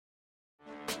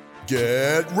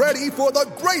Get ready for the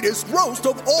greatest roast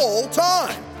of all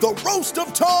time, the Roast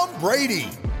of Tom Brady,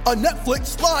 a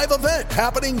Netflix live event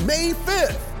happening May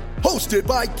 5th. Hosted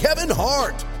by Kevin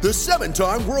Hart, the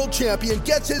 7-time world champion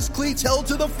gets his cleats held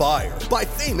to the fire by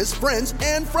famous friends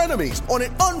and frenemies on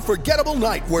an unforgettable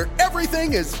night where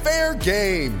everything is fair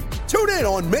game. Tune in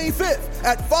on May 5th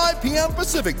at 5 p.m.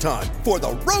 Pacific time for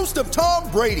the Roast of Tom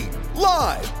Brady,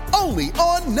 live only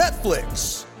on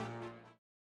Netflix.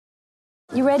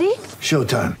 You ready?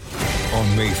 Showtime.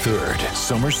 On May 3rd,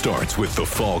 summer starts with The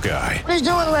Fall Guy. Let's do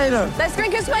it later. Let's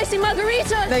drink a spicy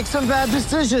margarita. Make some bad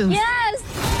decisions. Yes!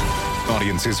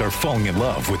 Audiences are falling in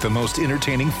love with the most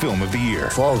entertaining film of the year.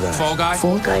 Fall Guy. Fall Guy?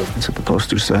 Fall guy. That's what the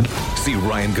poster said. See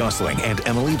Ryan Gosling and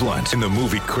Emily Blunt in the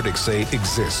movie critics say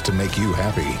exists to make you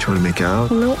happy. Trying to make it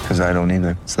out? Nope. Because I don't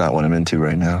either. It's not what I'm into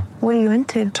right now. What are you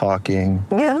into? Talking.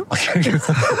 Yeah.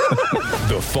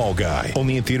 The Fall Guy.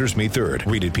 Only in theaters May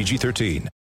 3rd. Rated PG-13.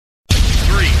 3,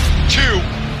 2,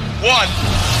 1.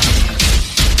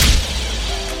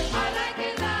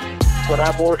 When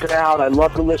I'm working out, I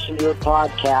love to listen to your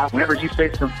podcast. Whenever you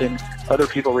say something, other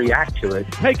people react to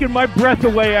it. Taking my breath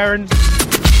away, Aaron.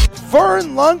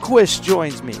 Vern Lundquist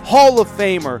joins me. Hall of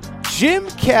Famer Jim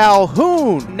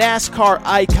Calhoun, NASCAR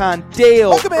icon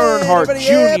Dale Earnhardt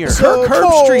Jr. Kirk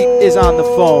Herbstreit is on the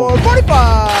phone.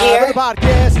 45 of the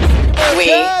podcast.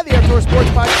 The Outdoor Sports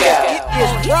Podcast.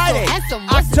 It is Friday,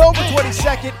 October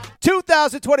 22nd,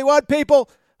 2021. People,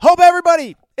 hope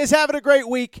everybody is having a great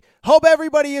week. Hope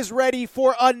everybody is ready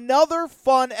for another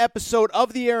fun episode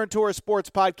of the Aaron Torres Sports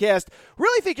Podcast.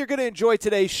 Really think you're going to enjoy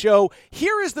today's show.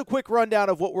 Here is the quick rundown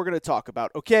of what we're going to talk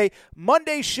about, okay?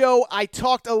 Monday's show, I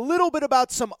talked a little bit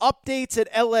about some updates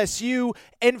at LSU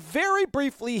and very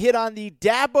briefly hit on the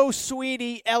Dabo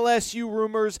Swinney LSU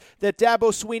rumors that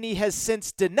Dabo Swinney has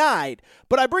since denied.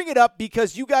 But I bring it up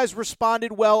because you guys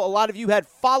responded well. A lot of you had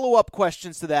follow-up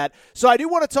questions to that. So I do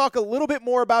want to talk a little bit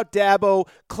more about Dabo.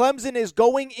 Clemson is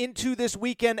going into this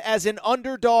weekend as an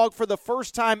underdog for the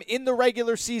first time in the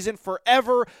regular season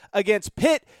forever against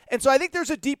Pitt. And so I think there's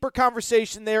a deeper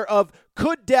conversation there of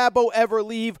could Dabo ever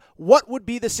leave? What would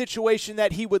be the situation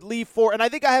that he would leave for? And I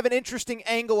think I have an interesting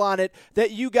angle on it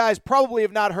that you guys probably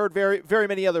have not heard very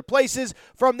many other places.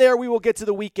 From there, we will get to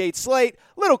the Week 8 slate.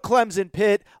 Little Clemson,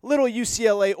 Pitt, little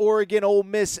UCLA, Oregon, Ole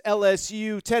Miss,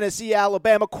 LSU, Tennessee,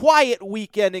 Alabama. Quiet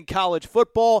weekend in college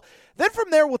football. Then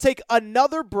from there, we'll take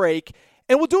another break,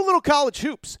 and we'll do a little college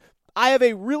hoops. I have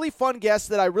a really fun guest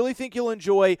that I really think you'll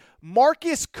enjoy.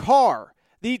 Marcus Carr,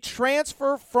 the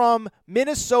transfer from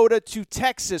Minnesota to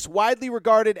Texas, widely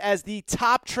regarded as the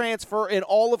top transfer in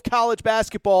all of college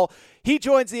basketball. He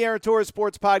joins the Aaron Torres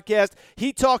Sports Podcast.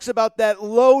 He talks about that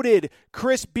loaded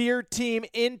Chris Beard team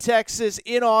in Texas,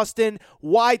 in Austin.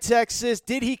 Why Texas?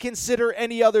 Did he consider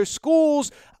any other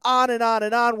schools? On and on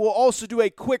and on. We'll also do a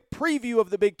quick preview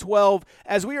of the Big 12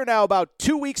 as we are now about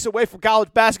 2 weeks away from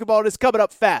college basketball and it's coming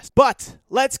up fast. But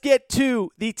let's get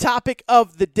to the topic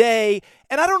of the day.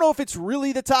 And I don't know if it's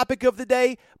really the topic of the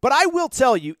day, but I will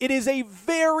tell you it is a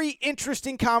very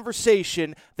interesting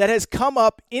conversation that has come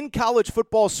up in college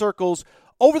football circles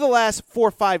over the last 4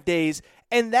 or 5 days.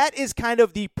 And that is kind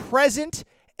of the present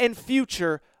and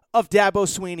future of Dabo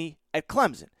Swinney at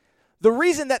Clemson. The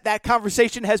reason that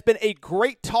conversation has been a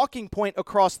great talking point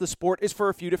across the sport is for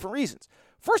a few different reasons.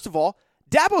 First of all,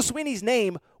 Dabo Swinney's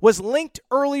name was linked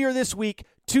earlier this week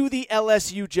to the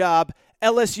LSU job.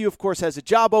 LSU, of course, has a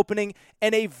job opening,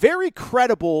 and a very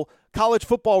credible college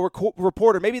football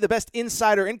reporter, maybe the best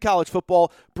insider in college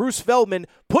football, Bruce Feldman,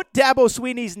 put Dabo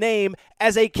Swinney's name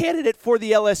as a candidate for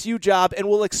the LSU job, and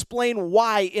we'll explain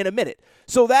why in a minute.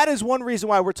 So that is one reason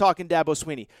why we're talking Dabo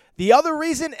Swinney. The other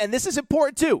reason, and this is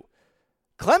important too,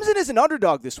 Clemson is an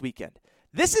underdog this weekend.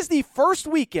 This is the first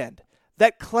weekend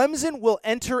that Clemson will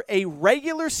enter a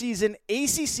regular season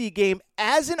ACC game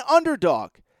as an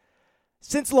underdog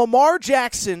since Lamar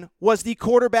Jackson was the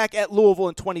quarterback at Louisville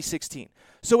in 2016.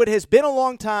 So it has been a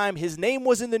long time. His name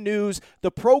was in the news. The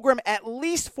program, at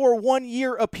least for 1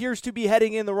 year, appears to be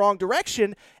heading in the wrong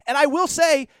direction. And I will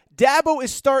say, Dabo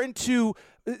is starting to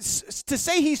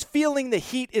say he's feeling the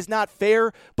heat is not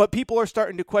fair, but people are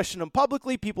starting to question him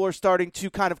publicly. People are starting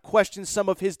to kind of question some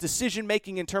of his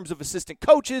decision-making in terms of assistant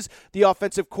coaches, the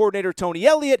offensive coordinator, Tony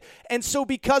Elliott. And so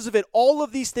because of it, all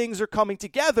of these things are coming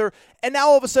together. And now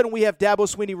all of a sudden we have Dabo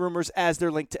Swinney rumors as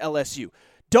they're linked to LSU.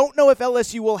 Don't know if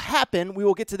LSU will happen. We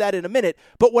will get to that in a minute.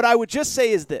 But what I would just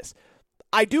say is this.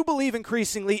 I do believe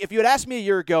increasingly, if you had asked me a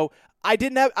year ago,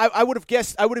 I would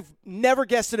have never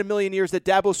guessed in a million years that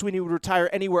Dabo Swinney would retire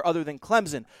anywhere other than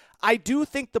Clemson. I do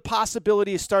think the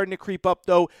possibility is starting to creep up,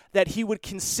 though, that he would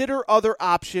consider other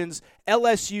options,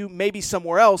 LSU, maybe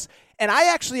somewhere else. And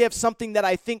I actually have something that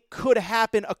I think could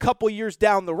happen a couple years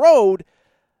down the road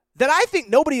that I think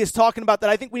nobody is talking about that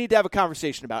I think we need to have a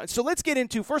conversation about. And so let's get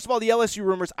into, first of all, the LSU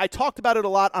rumors. I talked about it a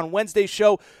lot on Wednesday's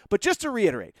show, but just to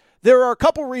reiterate, there are a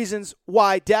couple reasons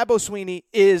why Dabo Swinney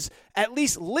is at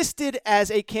least listed as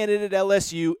a candidate at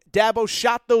LSU. Dabo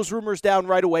shot those rumors down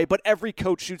right away, but every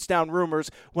coach shoots down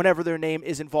rumors whenever their name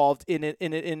is involved in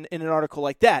an article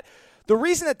like that. The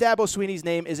reason that Dabo Swinney's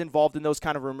name is involved in those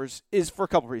kind of rumors is for a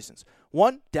couple reasons.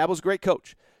 One, Dabo's a great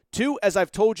coach. Two, as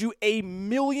I've told you a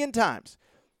million times,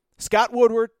 Scott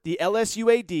Woodward, the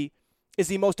LSU AD, is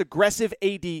the most aggressive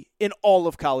AD in all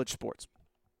of college sports.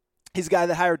 He's the guy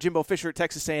that hired Jimbo Fisher at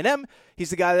Texas A&M. He's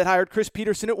the guy that hired Chris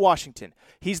Peterson at Washington.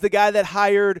 He's the guy that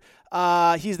hired,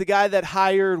 why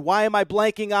am I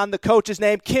blanking on the coach's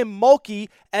name? Kim Mulkey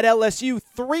at LSU,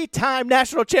 3-time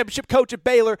national championship coach at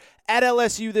Baylor, at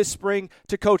LSU this spring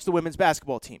to coach the women's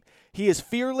basketball team. He is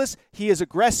fearless, he is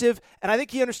aggressive, and I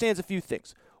think he understands a few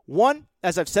things. One,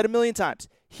 as I've said a million times,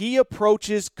 he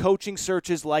approaches coaching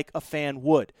searches like a fan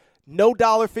would. No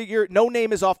dollar figure, no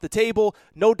name is off the table,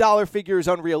 no dollar figure is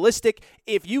unrealistic.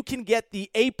 If you can get the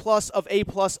A+ of A+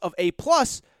 of A+,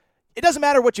 it doesn't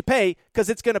matter what you pay because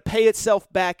it's going to pay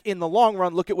itself back in the long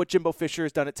run. Look at what Jimbo Fisher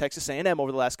has done at Texas A&M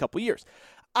over the last couple of years.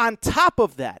 On top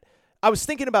of that, I was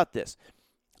thinking about this.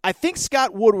 I think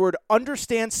Scott Woodward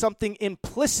understands something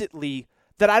implicitly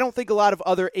that I don't think a lot of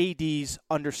other ADs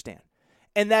understand,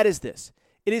 and that is this.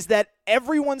 It is that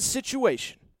everyone's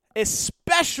situation,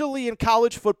 especially in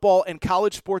college football and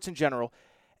college sports in general,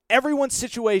 everyone's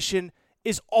situation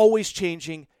is always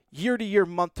changing year to year,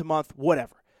 month to month,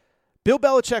 whatever. Bill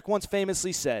Belichick once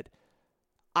famously said,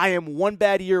 I am one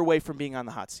bad year away from being on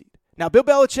the hot seat. Now, Bill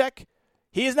Belichick,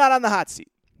 he is not on the hot seat.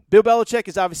 Bill Belichick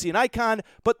is obviously an icon,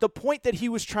 but the point that he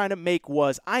was trying to make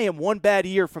was, I am one bad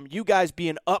year from you guys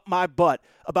being up my butt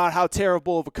about how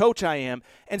terrible of a coach I am.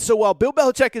 And so while Bill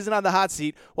Belichick isn't on the hot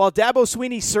seat, while Dabo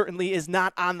Swinney certainly is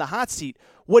not on the hot seat,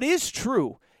 what is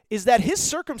true is that his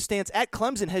circumstance at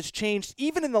Clemson has changed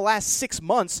even in the last 6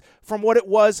 months from what it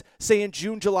was, say, in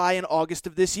June, July, and August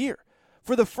of this year.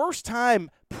 For the first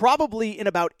time, probably in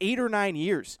about 8 or 9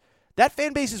 years, that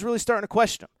fan base is really starting to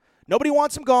question him. Nobody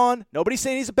wants him gone. Nobody's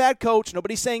saying he's a bad coach.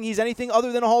 Nobody's saying he's anything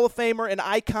other than a Hall of Famer, an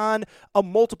icon, a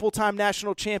multiple-time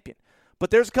national champion. But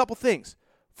there's a couple things.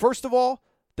 First of all,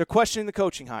 they're questioning the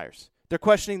coaching hires. They're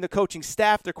questioning the coaching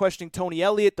staff. They're questioning Tony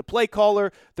Elliott, the play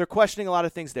caller. They're questioning a lot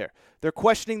of things there. They're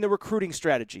questioning the recruiting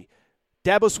strategy.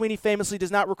 Dabo Swinney famously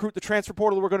does not recruit the transfer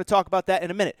portal. We're going to talk about that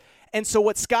in a minute. And so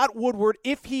what Scott Woodward,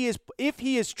 if he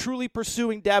is truly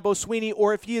pursuing Dabo Swinney,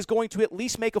 or if he is going to at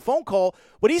least make a phone call,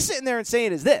 what he's sitting there and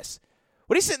saying is this.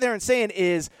 What he's sitting there and saying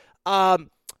is, Coach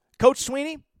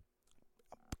Swinney,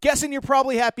 guessing you're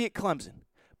probably happy at Clemson.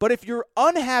 But if you're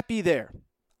unhappy there,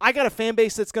 I got a fan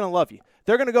base that's going to love you.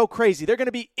 They're going to go crazy. They're going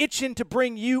to be itching to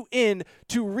bring you in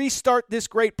to restart this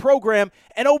great program.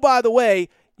 And oh, by the way,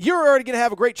 you're already going to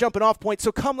have a great jumping off point,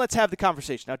 so come, let's have the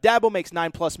conversation. Now, Dabo makes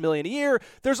 $9+ million a year.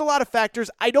 There's a lot of factors.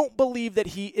 I don't believe that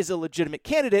he is a legitimate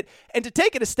candidate. And to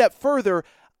take it a step further,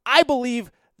 I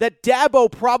believe that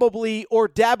Dabo probably, or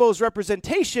Dabo's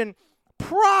representation,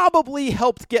 probably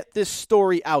helped get this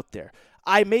story out there.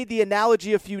 I made the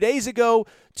analogy a few days ago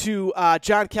to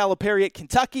John Calipari at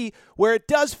Kentucky, where it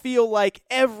does feel like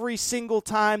every single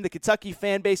time the Kentucky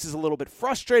fan base is a little bit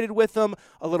frustrated with them,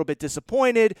 a little bit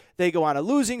disappointed, they go on a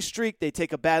losing streak, they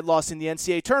take a bad loss in the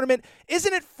NCAA tournament.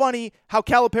 Isn't it funny how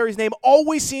Calipari's name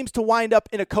always seems to wind up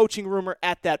in a coaching rumor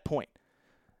at that point?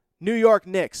 New York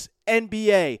Knicks,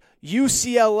 NBA,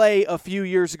 UCLA a few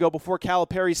years ago before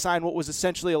Calipari signed what was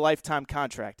essentially a lifetime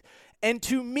contract. And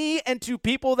to me and to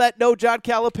people that know John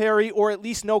Calipari or at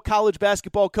least know college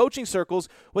basketball coaching circles,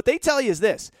 what they tell you is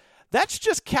this. That's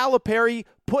just Calipari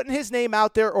putting his name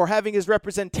out there or having his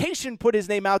representation put his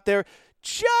name out there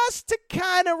just to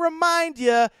kind of remind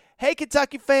you, hey,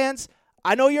 Kentucky fans,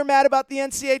 I know you're mad about the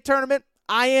NCAA tournament.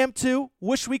 I am too.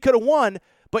 Wish we could have won.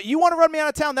 But you want to run me out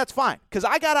of town, that's fine, because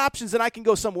I got options and I can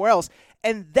go somewhere else.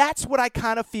 And that's what I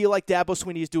kind of feel like Dabo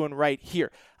Swinney is doing right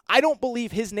here. I don't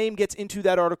believe his name gets into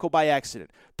that article by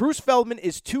accident. Bruce Feldman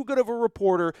is too good of a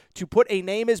reporter to put a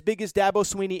name as big as Dabo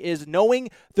Swinney is, knowing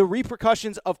the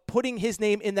repercussions of putting his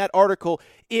name in that article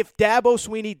if Dabo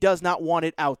Swinney does not want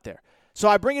it out there. So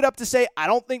I bring it up to say I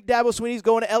don't think Dabo Swinney is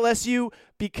going to LSU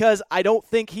because I don't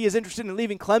think he is interested in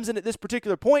leaving Clemson at this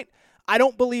particular point. I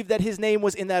don't believe that his name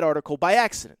was in that article by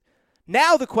accident.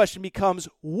 Now the question becomes,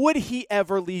 would he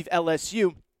ever leave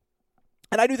LSU?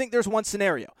 And I do think there's one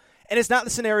scenario, and it's not the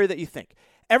scenario that you think.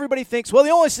 Everybody thinks, well, the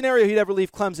only scenario he'd ever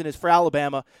leave Clemson is for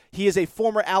Alabama. He is a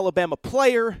former Alabama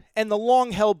player, and the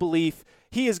long-held belief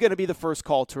he is going to be the first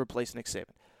call to replace Nick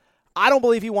Saban. I don't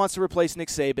believe he wants to replace Nick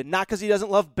Saban, not because he doesn't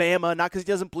love Bama, not because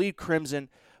he doesn't bleed crimson,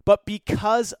 but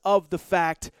because of the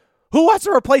fact, who wants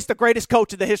to replace the greatest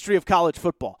coach in the history of college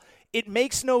football? It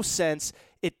makes no sense.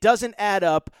 It doesn't add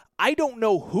up. I don't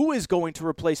know who is going to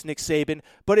replace Nick Saban,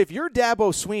 but if you're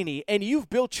Dabo Swinney and you've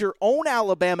built your own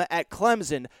Alabama at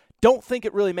Clemson, don't think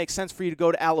it really makes sense for you to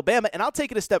go to Alabama. And I'll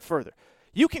take it a step further.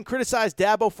 You can criticize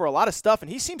Dabo for a lot of stuff,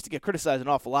 and he seems to get criticized an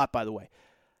awful lot, by the way.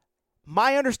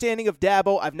 My understanding of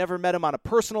Dabo, I've never met him on a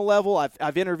personal level.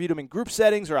 I've interviewed him in group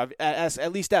settings, or I've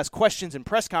at least asked questions in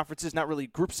press conferences, not really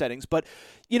group settings. But,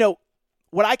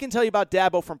 what I can tell you about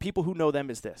Dabo from people who know them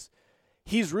is this.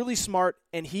 He's really smart,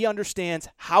 and he understands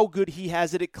how good he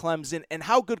has it at Clemson and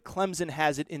how good Clemson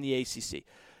has it in the ACC.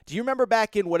 Do you remember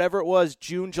back in whatever it was,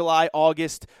 June, July,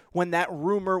 August, when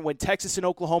Texas and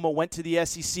Oklahoma went to the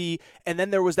SEC, and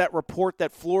then there was that report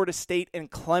that Florida State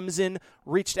and Clemson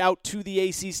reached out to the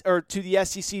ACC or to the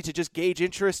SEC to just gauge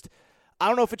interest? I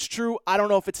don't know if it's true. I don't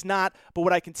know if it's not. But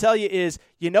what I can tell you is,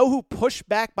 you know who pushed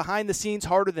back behind the scenes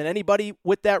harder than anybody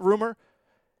with that rumor?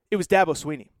 It was Dabo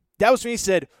Swinney. Dabo Swinney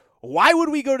said, why would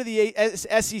we go to the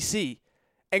SEC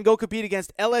and go compete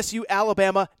against LSU,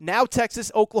 Alabama, now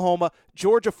Texas, Oklahoma,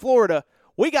 Georgia, Florida?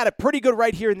 We got it pretty good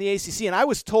right here in the ACC. And I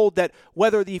was told that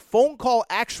whether the phone call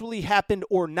actually happened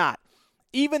or not,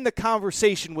 even the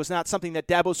conversation was not something that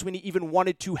Dabo Swinney even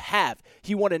wanted to have.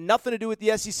 He wanted nothing to do with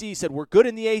the SEC. He said, we're good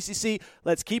in the ACC.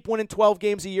 Let's keep winning 12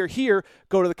 games a year here.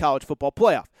 Go to the college football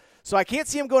playoff. So I can't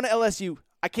see him going to LSU.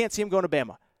 I can't see him going to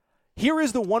Bama. Here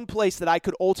is the one place that I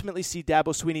could ultimately see Dabo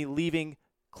Swinney leaving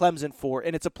Clemson for,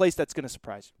 and it's a place that's going to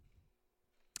surprise you.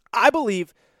 I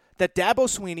believe that Dabo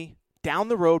Swinney, down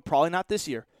the road, probably not this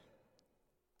year,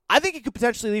 I think he could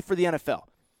potentially leave for the NFL.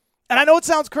 And I know it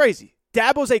sounds crazy.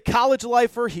 Dabo's a college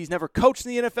lifer. He's never coached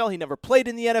in the NFL. He never played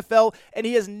in the NFL. And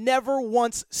he has never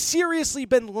once seriously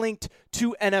been linked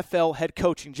to NFL head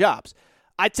coaching jobs.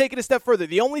 I'd take it a step further.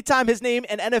 The only time his name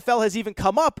in NFL has even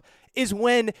come up is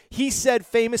when he said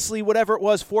famously, whatever it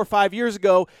was 4 or 5 years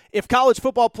ago, if college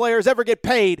football players ever get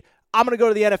paid, I'm going to go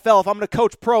to the NFL. If I'm going to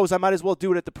coach pros, I might as well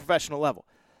do it at the professional level.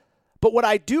 But what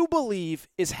I do believe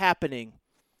is happening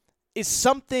is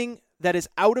something that is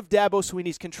out of Dabo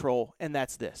Swinney's control, and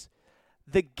that's this.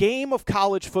 The game of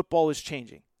college football is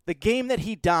changing. The game that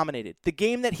he dominated, the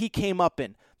game that he came up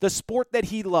in, the sport that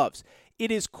he loves,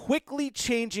 it is quickly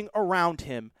changing around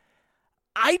him.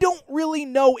 I don't really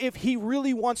know if he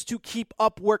really wants to keep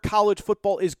up where college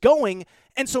football is going,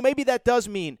 and so maybe that does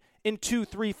mean in 2,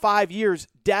 3, 5 years,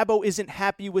 Dabo isn't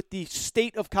happy with the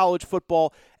state of college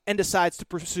football and decides to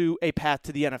pursue a path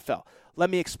to the NFL. Let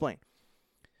me explain.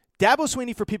 Dabo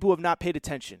Swinney, for people who have not paid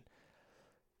attention,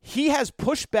 he has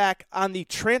pushed back on the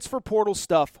transfer portal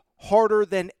stuff harder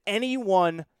than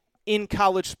anyone in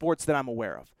college sports that I'm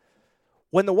aware of.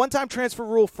 When the one-time transfer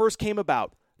rule first came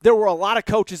about, there were a lot of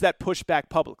coaches that pushed back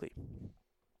publicly.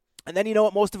 And then you know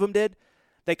what most of them did?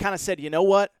 They kind of said, you know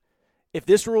what? If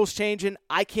this rule's changing,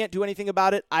 I can't do anything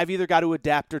about it. I've either got to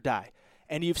adapt or die.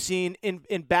 And you've seen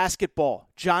in basketball,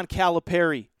 John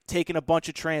Calipari taking a bunch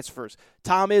of transfers.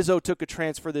 Tom Izzo took a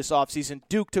transfer this offseason.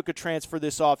 Duke took a transfer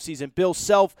this offseason. Bill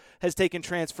Self has taken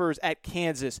transfers at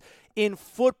Kansas. In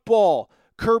football,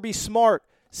 Kirby Smart,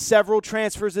 several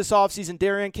transfers this offseason.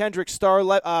 Darian Kendrick, star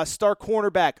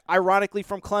cornerback, ironically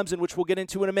from Clemson, which we'll get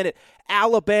into in a minute.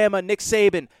 Alabama, Nick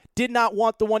Saban, did not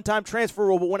want the one-time transfer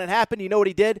rule, but when it happened, you know what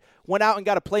he did? Went out and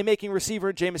got a playmaking receiver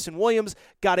in Jamison Williams,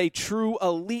 got a true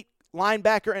elite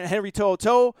linebacker in Henry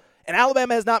To'oTo'o, and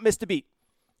Alabama has not missed a beat.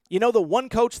 You know the one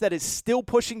coach that is still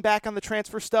pushing back on the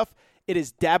transfer stuff? It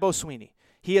is Dabo Swinney.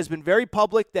 He has been very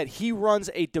public that he runs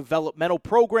a developmental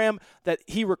program, that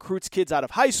he recruits kids out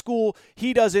of high school.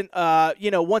 He doesn't,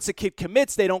 once a kid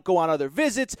commits, they don't go on other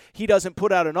visits. He doesn't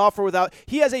put out an offer without.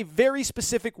 He has a very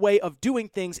specific way of doing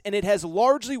things, and it has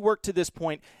largely worked to this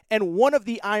point. And one of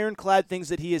the ironclad things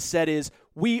that he has said is,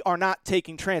 we are not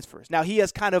taking transfers. Now, he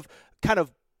has kind of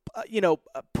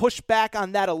push back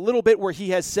on that a little bit, where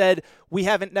he has said we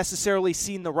haven't necessarily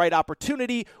seen the right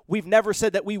opportunity. We've never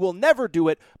said that we will never do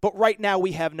it, but right now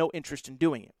we have no interest in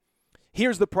doing it.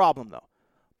 Here's the problem, though.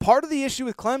 Part of the issue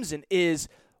with Clemson is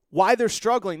why they're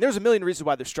struggling. There's a million reasons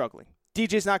why they're struggling.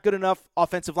 DJ's not good enough.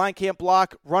 Offensive line can't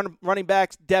block. Running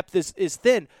backs depth is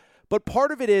thin. But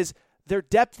part of it is their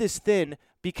depth is thin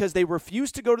because they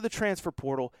refuse to go to the transfer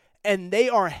portal, and they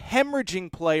are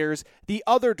hemorrhaging players the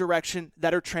other direction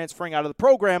that are transferring out of the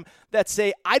program that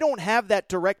say, I don't have that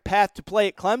direct path to play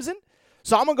at Clemson,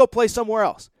 so I'm going to go play somewhere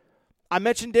else. I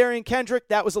mentioned Darian Kendrick.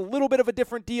 That was a little bit of a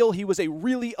different deal. He was a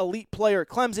really elite player at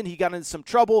Clemson. He got into some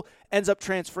trouble, ends up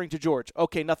transferring to Georgia.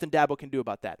 Okay, nothing Dabo can do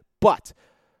about that. But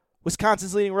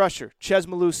Wisconsin's leading rusher, Chez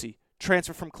Mellusi,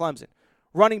 transfer from Clemson.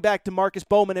 Running back DeMarcus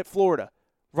Bowman at Florida,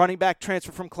 running back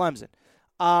transfer from Clemson.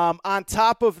 On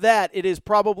top of that, it is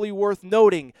probably worth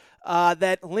noting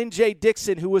that Lynn J.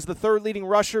 Dixon, who was the third leading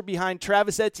rusher behind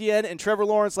Travis Etienne and Trevor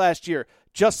Lawrence last year,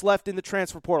 just left in the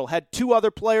transfer portal. Had 2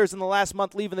 other players in the last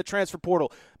month leaving the transfer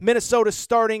portal. Minnesota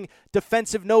starting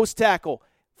defensive nose tackle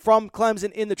from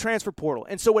Clemson in the transfer portal.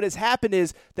 And so what has happened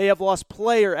is they have lost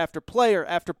player after player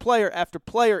after player after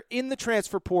player in the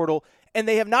transfer portal, and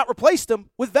they have not replaced them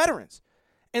with veterans.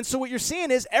 And so what you're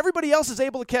seeing is everybody else is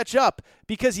able to catch up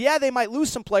because, yeah, they might lose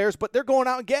some players, but they're going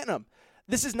out and getting them.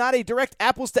 This is not a direct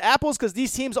apples to apples because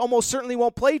these teams almost certainly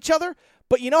won't play each other.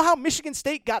 But you know how Michigan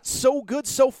State got so good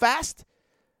so fast?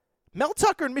 Mel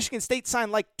Tucker and Michigan State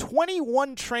signed like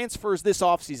 21 transfers this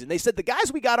offseason. They said the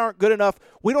guys we got aren't good enough.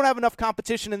 We don't have enough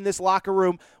competition in this locker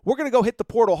room. We're going to go hit the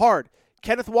portal hard.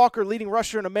 Kenneth Walker, leading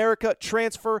rusher in America,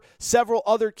 transfer. Several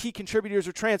other key contributors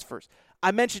are transfers.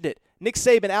 I mentioned it. Nick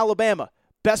Saban, Alabama.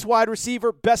 Best wide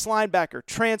receiver, best linebacker,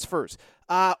 transfers.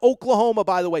 Oklahoma,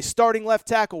 by the way, starting left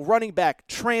tackle, running back,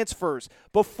 transfers.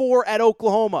 Before at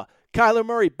Oklahoma, Kyler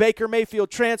Murray, Baker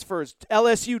Mayfield, transfers.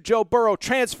 LSU, Joe Burrow,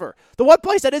 transfer. The one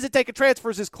place that isn't taking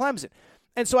transfers is Clemson.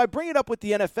 And so I bring it up with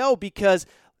the NFL because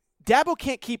Dabo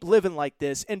can't keep living like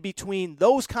this. And between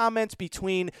those comments,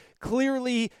 between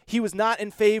clearly he was not in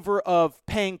favor of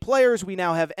paying players, we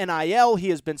now have NIL. He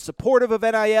has been supportive of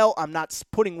NIL. I'm not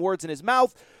putting words in his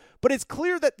mouth. But it's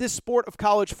clear that this sport of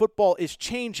college football is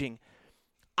changing.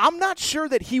 I'm not sure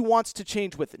that he wants to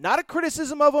change with it. Not a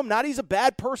criticism of him, not he's a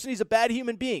bad person, he's a bad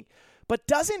human being. But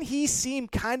doesn't he seem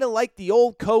kind of like the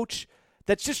old coach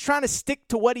that's just trying to stick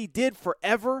to what he did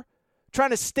forever,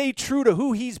 trying to stay true to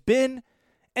who he's been,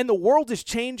 and the world is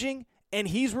changing, and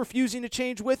he's refusing to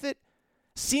change with it?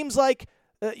 Seems like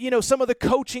some of the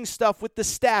coaching stuff with the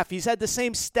staff. He's had the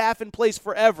same staff in place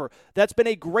forever. That's been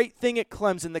a great thing at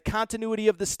Clemson, the continuity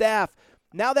of the staff.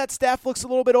 Now that staff looks a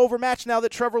little bit overmatched now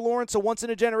that Trevor Lawrence, a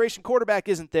once-in-a-generation quarterback,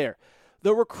 isn't there.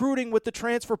 The recruiting with the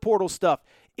transfer portal stuff.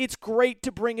 It's great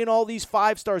to bring in all these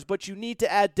 5-stars, but you need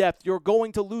to add depth. You're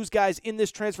going to lose guys in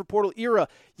this transfer portal era.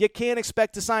 You can't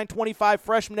expect to sign 25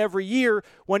 freshmen every year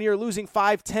when you're losing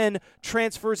 5-10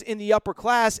 transfers in the upper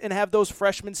class and have those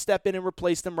freshmen step in and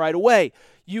replace them right away.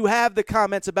 You have the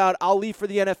comments about, I'll leave for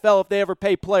the NFL if they ever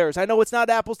pay players. I know it's not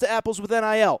apples to apples with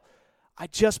NIL. I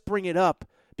just bring it up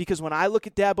because when I look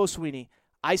at Dabo Swinney,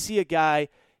 I see a guy,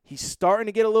 he's starting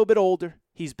to get a little bit older.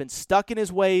 He's been stuck in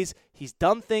his ways. He's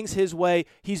done things his way.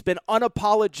 He's been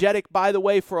unapologetic, by the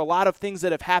way, for a lot of things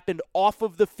that have happened off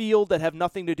of the field that have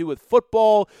nothing to do with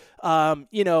football,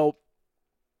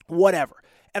 whatever.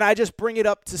 And I just bring it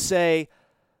up to say,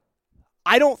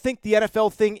 I don't think the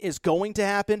NFL thing is going to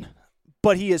happen,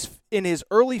 but he is in his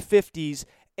early 50s.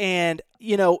 And,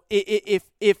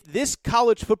 if this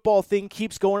college football thing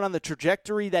keeps going on the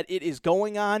trajectory that it is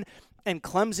going on, and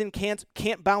Clemson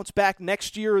can't bounce back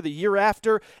next year or the year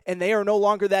after, and they are no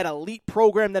longer that elite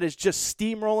program that is just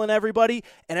steamrolling everybody,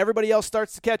 and everybody else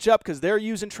starts to catch up because they're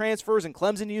using transfers and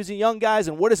Clemson using young guys,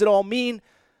 and what does it all mean?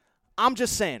 I'm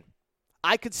just saying,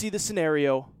 I could see the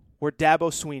scenario where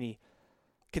Dabo Swinney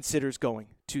considers going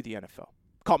to the NFL.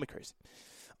 Call me crazy.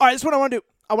 All right, this is what I want to do.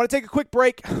 I want to take a quick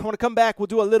break. I want to come back. We'll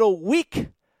do a little Week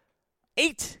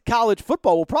 8 college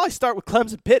football. We'll probably start with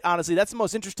Clemson Pitt, honestly. That's the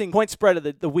most interesting point spread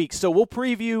of the week. So we'll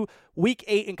preview Week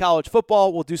 8 in college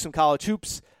football. We'll do some college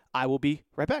hoops. I will be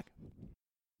right back.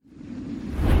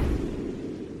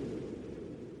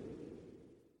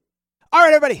 All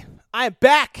right, everybody. I am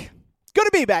back. Good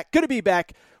to be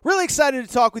back. Really excited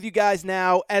to talk with you guys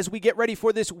now as we get ready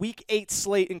for this Week 8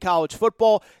 slate in college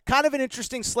football. Kind of an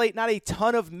interesting slate, not a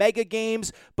ton of mega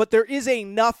games, but there is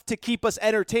enough to keep us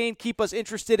entertained, keep us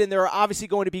interested, and there are obviously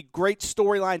going to be great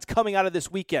storylines coming out of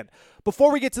this weekend.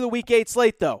 Before we get to the Week 8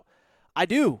 slate, though, I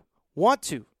do want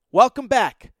to welcome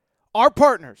back our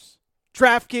partners,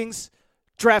 DraftKings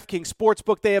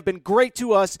Sportsbook. They have been great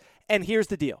to us, and here's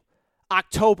the deal.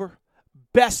 October,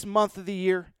 best month of the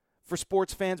year. For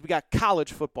sports fans, we got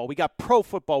college football, we got pro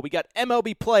football, we got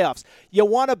MLB playoffs. You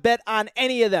want to bet on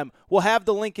any of them, we'll have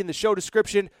the link in the show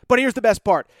description. But here's the best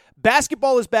part.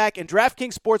 Basketball is back, and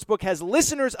DraftKings Sportsbook has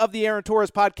listeners of the Aaron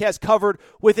Torres podcast covered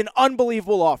with an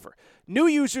unbelievable offer. New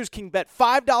users can bet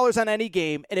 $5 on any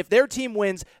game, and if their team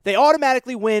wins, they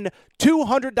automatically win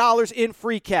 $200 in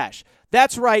free cash.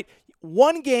 That's right.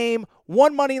 one game,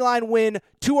 one money line win,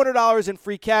 $200 in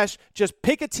free cash. Just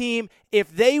pick a team.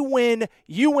 If they win,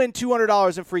 you win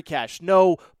 $200 in free cash.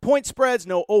 No point spreads,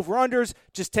 no over-unders.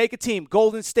 Just take a team.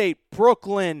 Golden State,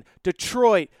 Brooklyn,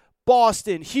 Detroit,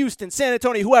 Boston, Houston, San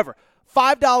Antonio, whoever.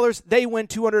 $5, they win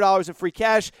 $200 in free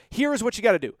cash. Here's what you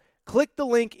got to do. Click the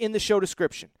link in the show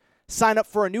description. Sign up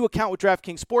for a new account with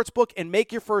DraftKings Sportsbook and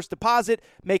make your first deposit.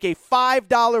 Make a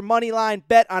 $5 money line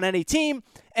bet on any team.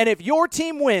 And if your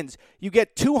team wins, you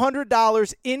get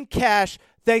 $200 in cash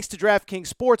thanks to DraftKings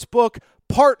Sportsbook,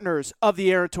 partners of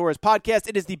the Aaron Torres podcast.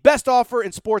 It is the best offer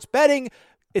in sports betting.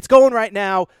 It's going right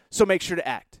now, so make sure to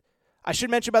act. I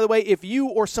should mention, by the way, if you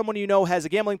or someone you know has a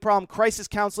gambling problem, crisis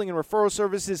counseling and referral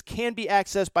services can be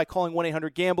accessed by calling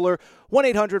 1-800-GAMBLER,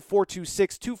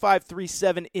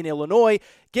 1-800-426-2537 in Illinois.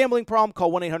 Gambling problem,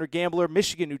 call 1-800-GAMBLER,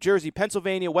 Michigan, New Jersey,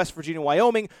 Pennsylvania, West Virginia,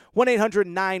 Wyoming,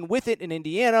 1-800-9-WITH-IT in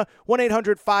Indiana,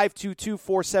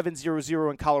 1-800-522-4700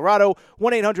 in Colorado,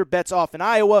 1-800-BETS-OFF in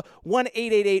Iowa,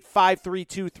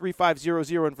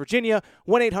 1-888-532-3500 in Virginia,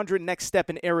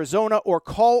 1-800-NEXT-STEP in Arizona, or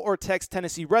call or text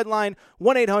Tennessee Redline,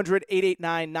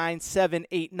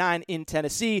 1-800-889-9789 in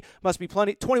Tennessee. Must be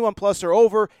 21 plus or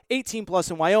over, 18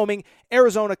 plus in Wyoming,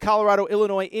 Arizona, Colorado,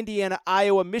 Illinois, Indiana,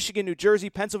 Iowa, Michigan, New Jersey,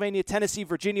 Pennsylvania, Tennessee,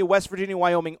 Virginia, West Virginia,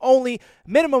 Wyoming only.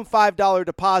 Minimum $5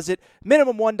 deposit,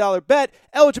 minimum $1 bet.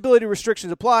 Eligibility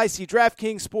restrictions apply. See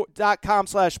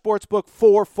DraftKings.com/sportsbook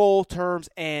for full terms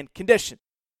and conditions.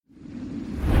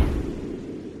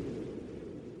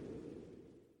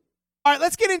 All right,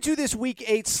 let's get into this Week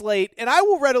 8 slate, and I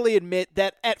will readily admit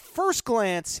that at first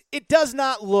glance, it does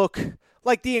not look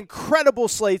like the incredible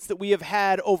slates that we have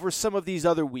had over some of these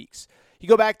other weeks. You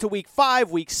go back to Week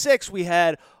 5, Week 6, we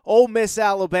had Ole Miss,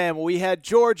 Alabama. We had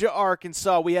Georgia,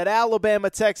 Arkansas. We had Alabama,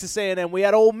 Texas A&M. We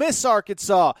had Ole Miss,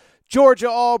 Arkansas.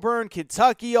 Georgia, Auburn,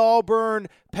 Kentucky, Auburn,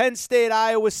 Penn State,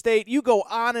 Iowa State. You go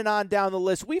on and on down the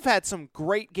list. We've had some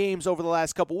great games over the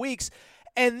last couple weeks.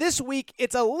 And this week,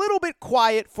 it's a little bit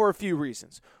quiet for a few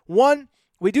reasons. One,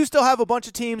 we do still have a bunch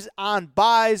of teams on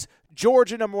buys.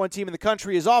 Georgia, number one team in the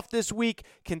country, is off this week.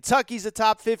 Kentucky's a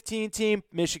top 15 team.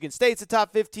 Michigan State's a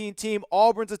top 15 team.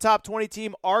 Auburn's a top 20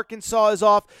 team. Arkansas is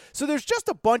off. So there's just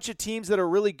a bunch of teams that are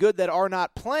really good that are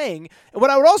not playing. And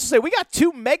what I would also say, we got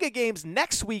two mega games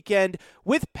next weekend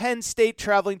with Penn State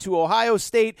traveling to Ohio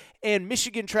State and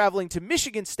Michigan traveling to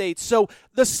Michigan State. So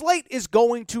the slate is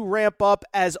going to ramp up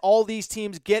as all these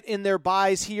teams get in their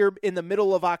buys here in the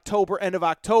middle of October, end of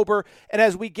October, and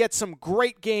as we get some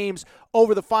great games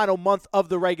over the final month of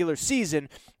the regular season.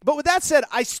 But with that said,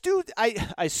 I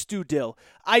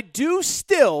do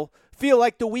still feel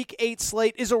like the Week 8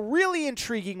 slate is a really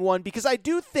intriguing one because I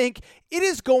do think it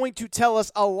is going to tell us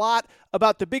a lot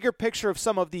about the bigger picture of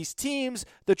some of these teams,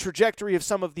 the trajectory of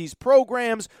some of these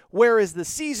programs, where is the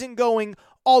season going,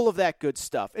 all of that good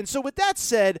stuff. And so with that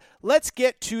said, let's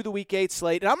get to the Week 8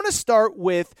 slate. And I'm going to start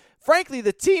with, frankly,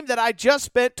 the team that I just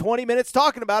spent 20 minutes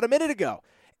talking about a minute ago.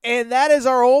 And that is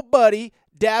our old buddy,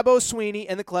 Dabo Swinney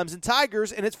and the Clemson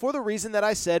Tigers, and it's for the reason that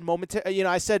I said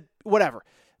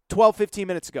 12, 15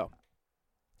 minutes ago.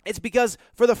 It's because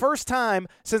for the first time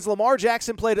since Lamar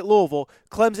Jackson played at Louisville,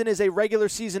 Clemson is a regular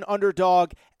season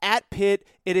underdog at Pitt.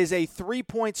 It is a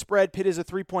 3-point spread. Pitt is a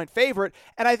 3-point favorite.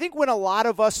 And I think when a lot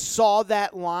of us saw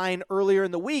that line earlier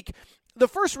in the week, the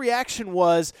first reaction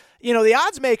was, the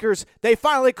odds makers, they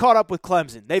finally caught up with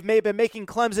Clemson. They've been making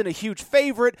Clemson a huge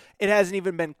favorite. It hasn't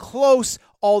even been close.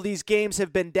 All these games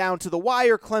have been down to the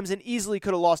wire. Clemson easily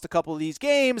could have lost a couple of these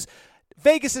games.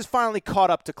 Vegas has finally caught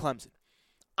up to Clemson.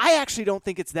 I actually don't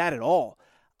think it's that at all.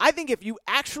 I think if you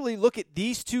actually look at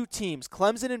these two teams,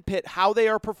 Clemson and Pitt, how they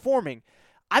are performing,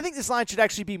 I think this line should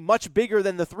actually be much bigger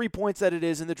than the 3 points that it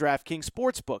is in the DraftKings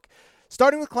Sportsbook.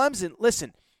 Starting with Clemson,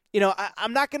 listen,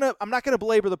 I'm not gonna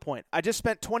belabor the point. I just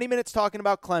spent 20 minutes talking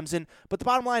about Clemson, but the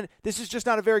bottom line, this is just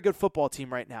not a very good football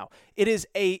team right now. It is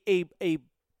a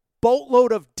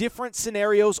boatload of different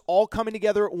scenarios all coming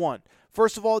together at one.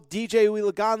 First of all, DJ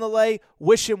Uiagalelei,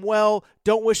 wish him well.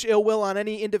 Don't wish ill will on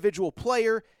any individual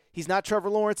player. He's not Trevor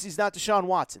Lawrence. He's not Deshaun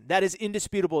Watson. That is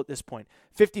indisputable at this point.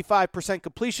 55%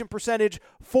 completion percentage,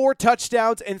 4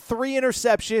 touchdowns, and 3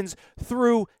 interceptions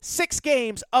through 6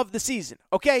 games of the season.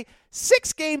 Okay?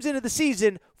 6 games into the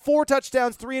season, 4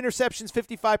 touchdowns, 3 interceptions,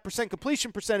 55%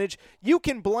 completion percentage. You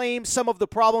can blame some of the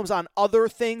problems on other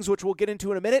things, which we'll get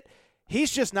into in a minute.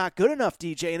 He's just not good enough,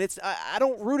 DJ, and I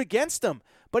don't root against him,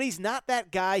 but he's not that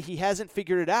guy. He hasn't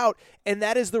figured it out, and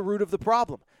that is the root of the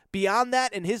problem. Beyond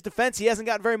that, in his defense, he hasn't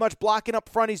gotten very much blocking up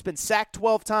front. He's been sacked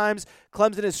 12 times.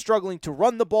 Clemson is struggling to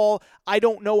run the ball. I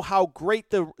don't know how great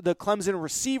the Clemson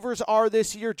receivers are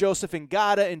this year. Joseph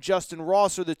Ngata and Justin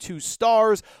Ross are the two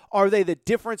stars. Are they the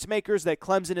difference makers that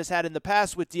Clemson has had in the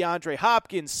past with DeAndre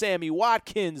Hopkins, Sammy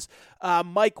Watkins,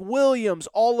 Mike Williams,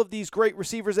 all of these great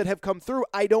receivers that have come through?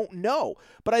 I don't know.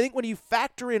 But I think when you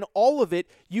factor in all of it,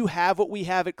 you have what we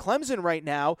have at Clemson right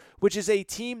now, which is a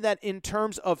team that in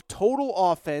terms of total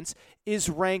offense is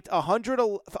ranked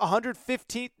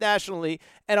 115th nationally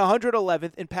and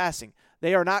 111th in passing.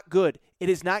 They are not good. It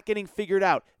is not getting figured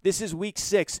out. This is week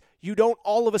 6. You don't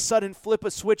all of a sudden flip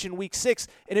a switch in week 6.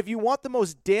 And if you want the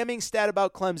most damning stat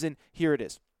about Clemson, here it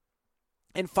is.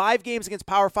 In 5 games against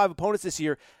Power 5 opponents this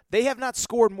year, they have not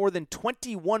scored more than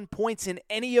 21 points in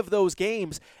any of those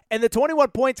games. And the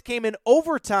 21 points came in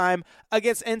overtime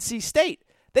against NC State.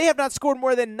 They have not scored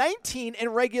more than 19 in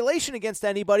regulation against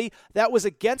anybody. That was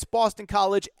against Boston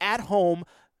College at home.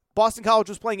 Boston College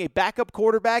was playing a backup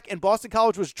quarterback, and Boston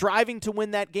College was driving to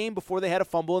win that game before they had a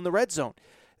fumble in the red zone.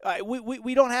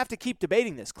 We don't have to keep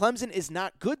debating this. Clemson is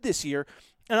not good this year.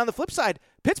 And on the flip side,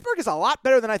 Pittsburgh is a lot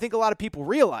better than I think a lot of people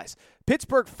realize.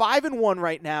 Pittsburgh 5-1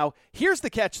 right now. Here's the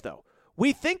catch, though.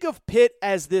 We think of Pitt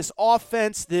as this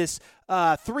offense, this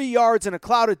 3 yards in a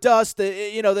cloud of dust,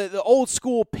 the old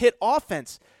school Pitt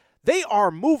offense. They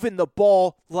are moving the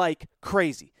ball like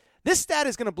crazy. This stat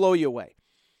is going to blow you away.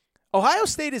 Ohio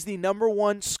State is the number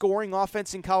 1 scoring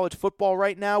offense in college football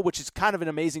right now, which is kind of an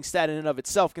amazing stat in and of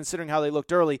itself, considering how they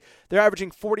looked early. They're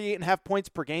averaging 48.5 points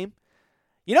per game.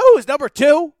 You know who is number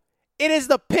 2? It is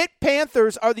the Pitt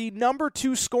Panthers are the number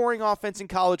 2 scoring offense in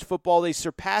college football. They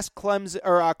surpassed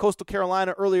Coastal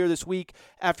Carolina earlier this week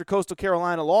after Coastal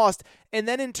Carolina lost. And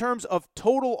then in terms of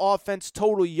total offense,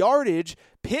 total yardage,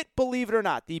 Pitt, believe it or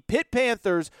not, the Pitt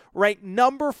Panthers rank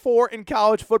number 4 in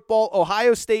college football.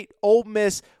 Ohio State, Ole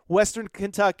Miss, Western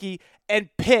Kentucky, and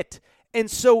Pitt. And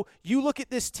so you look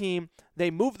at this team, they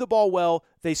move the ball well,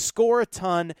 they score a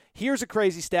ton. Here's a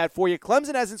crazy stat for you.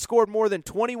 Clemson hasn't scored more than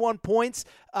 21 points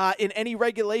in any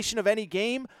regulation of any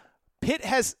game. Pitt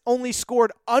has only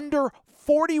scored under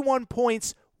 41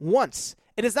 points once.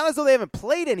 And it's not as though they haven't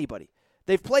played anybody.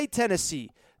 They've played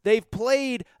Tennessee. They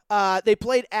played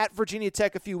at Virginia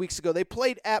Tech a few weeks ago. They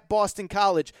played at Boston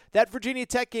College. That Virginia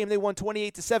Tech game, they won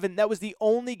 28-7. That was the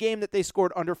only game that they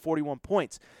scored under 41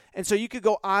 points. And so you could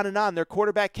go on and on. Their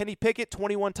quarterback, Kenny Pickett,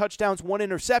 21 touchdowns, 1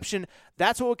 interception.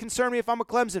 That's what would concern me if I'm a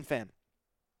Clemson fan.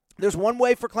 There's one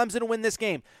way for Clemson to win this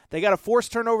game. They got to force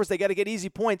turnovers. They got to get easy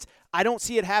points. I don't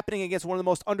see it happening against one of the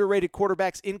most underrated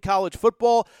quarterbacks in college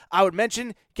football. I would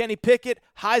mention Kenny Pickett,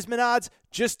 Heisman odds.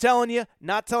 Just telling you,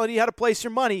 not telling you how to place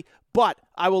your money. But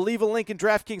I will leave a link in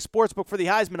DraftKings Sportsbook for the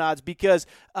Heisman odds because,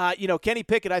 Kenny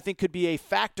Pickett, I think, could be a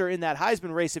factor in that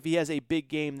Heisman race if he has a big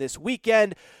game this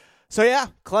weekend. So, yeah,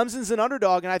 Clemson's an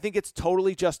underdog, and I think it's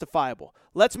totally justifiable.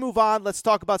 Let's move on. Let's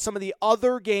talk about some of the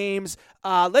other games.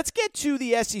 Let's get to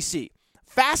the SEC.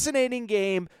 Fascinating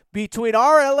game between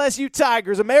our LSU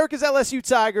Tigers, America's LSU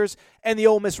Tigers, and the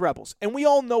Ole Miss Rebels. And we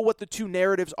all know what the two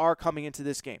narratives are coming into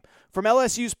this game. From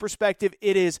LSU's perspective,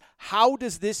 it is how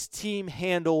does this team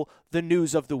handle the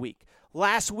news of the week?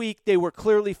 Last week, they were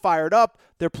clearly fired up.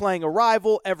 They're playing a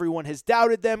rival. Everyone has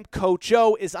doubted them. Coach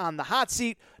O is on the hot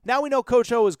seat. Now we know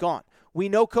Coach O is gone. We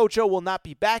know Coach O will not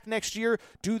be back next year.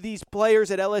 Do these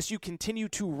players at LSU continue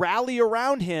to rally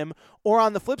around him? Or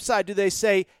on the flip side, do they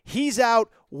say, he's out,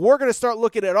 we're going to start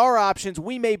looking at our options.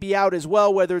 We may be out as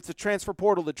well, whether it's the transfer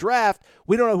portal, the draft.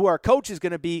 We don't know who our coach is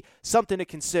going to be. Something to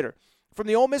consider. From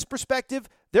the Ole Miss perspective,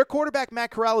 their quarterback,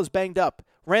 Matt Corral, is banged up.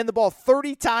 Ran the ball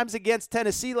 30 times against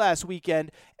Tennessee last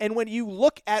weekend. And when you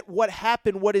look at what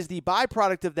happened, what is the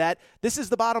byproduct of that, this is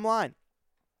the bottom line.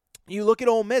 You look at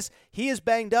Ole Miss, he is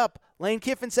banged up. Lane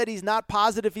Kiffin said he's not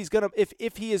positive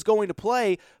if he is going to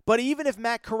play. But even if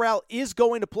Matt Corral is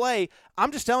going to play,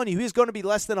 I'm just telling you, he's going to be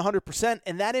less than 100%,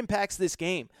 and that impacts this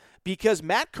game. Because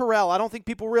Matt Corral, I don't think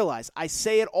people realize, I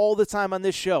say it all the time on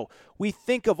this show, we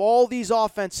think of all these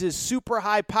offenses super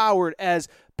high-powered as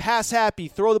pass-happy,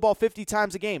 throw the ball 50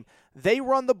 times a game. They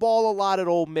run the ball a lot at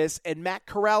Ole Miss, and Matt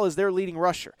Corral is their leading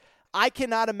rusher. I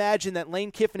cannot imagine that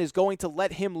Lane Kiffin is going to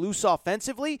let him loose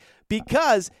offensively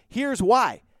because here's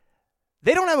why.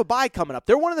 They don't have a bye coming up.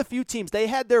 They're one of the few teams. They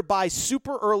had their bye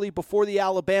super early before the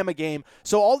Alabama game.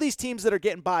 So all these teams that are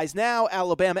getting byes now,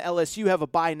 Alabama, LSU have a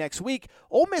bye next week.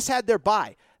 Ole Miss had their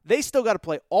bye. They still got to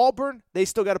play Auburn. They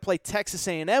still got to play Texas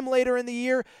A&M later in the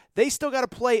year. They still got to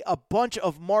play a bunch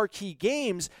of marquee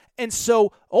games. And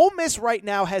so Ole Miss right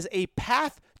now has a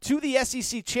path to the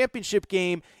SEC championship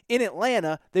game in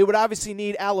Atlanta. They would obviously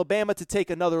need Alabama to take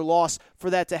another loss for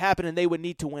that to happen, and they would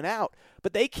need to win out.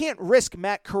 But they can't risk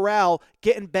Matt Corral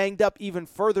getting banged up even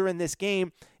further in this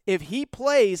game. If he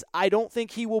plays, I don't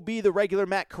think he will be the regular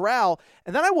Matt Corral.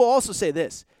 And then I will also say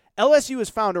this. LSU has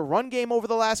found a run game over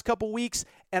the last couple weeks,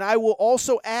 and I will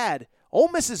also add Ole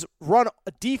Miss's run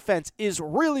defense is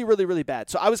really, really, really bad.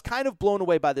 So I was kind of blown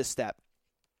away by this stat.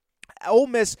 Ole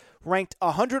Miss ranked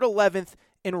 111th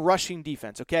in rushing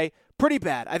defense, okay? Pretty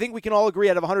bad. I think we can all agree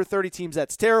out of 130 teams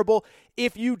that's terrible.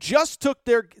 If you just took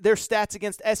their stats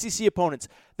against SEC opponents,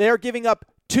 they are giving up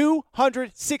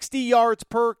 260 yards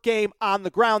per game on the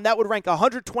ground. That would rank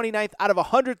 129th out of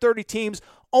 130 teams.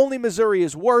 Only Missouri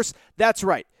is worse. That's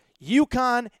right.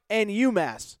 UConn and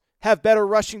UMass have better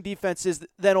rushing defenses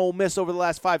than Ole Miss over the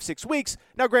last 5-6 weeks.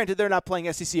 Now, granted, they're not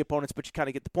playing SEC opponents, but you kind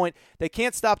of get the point. They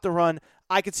can't stop the run.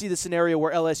 I could see the scenario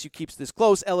where LSU keeps this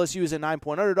close. LSU is a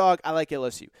 9-point underdog. I like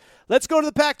LSU. Let's go to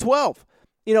the Pac-12.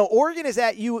 Oregon is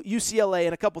at UCLA,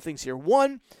 and a couple things here.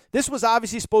 One, this was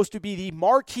obviously supposed to be the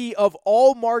marquee of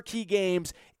all marquee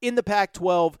games in the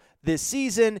Pac-12 this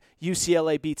season.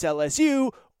 UCLA beats LSU.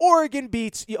 Oregon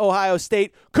beats Ohio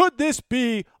State. Could this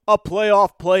be a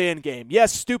playoff play-in game?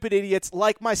 Yes, stupid idiots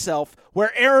like myself,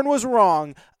 where Aaron was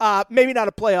wrong. Maybe not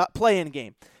a play-in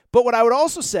game. But what I would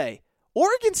also say,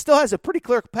 Oregon still has a pretty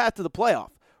clear path to the playoff.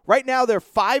 Right now, they're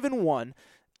 5-1.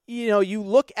 You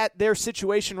look at their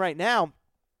situation right now,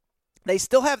 they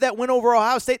still have that win over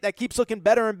Ohio State that keeps looking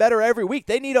better and better every week.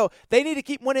 They need to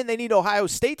keep winning. They need Ohio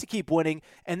State to keep winning,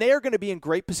 and they are going to be in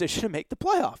great position to make the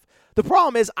playoff. The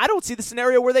problem is I don't see the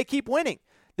scenario where they keep winning.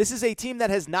 This is a team that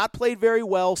has not played very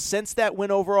well since that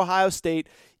win over Ohio State.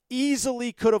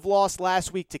 Easily could have lost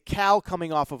last week to Cal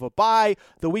coming off of a bye.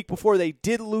 The week before they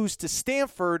did lose to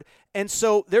Stanford, and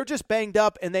so they're just banged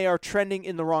up and they are trending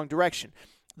in the wrong direction.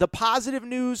 The positive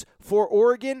news for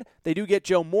Oregon, they do get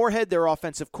Joe Moorhead, their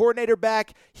offensive coordinator,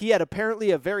 back. He had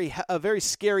apparently a very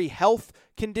scary health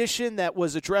condition that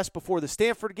was addressed before the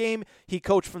Stanford game. He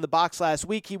coached from the box last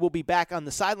week. He will be back on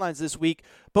the sidelines this week.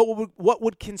 But what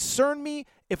would concern me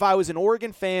if I was an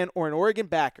Oregon fan or an Oregon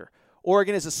backer,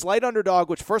 Oregon is a slight underdog,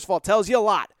 which first of all tells you a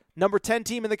lot. Number 10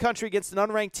 team in the country against an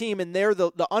unranked team, and they're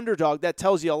the underdog. That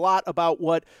tells you a lot about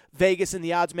what Vegas and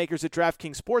the odds makers at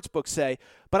DraftKings Sportsbook say.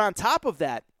 But on top of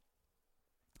that,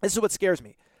 this is what scares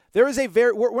me.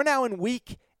 We're now in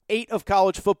week 8 of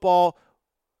college football.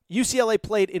 UCLA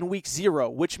played in week 0,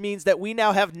 which means that we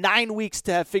now have 9 weeks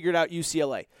to have figured out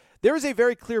UCLA. There is a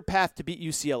very clear path to beat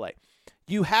UCLA.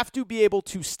 You have to be able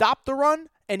to stop the run,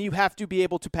 and you have to be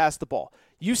able to pass the ball.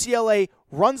 UCLA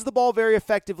runs the ball very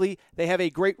effectively. They have a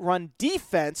great run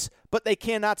defense, but they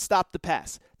cannot stop the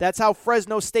pass. That's how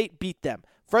Fresno State beat them.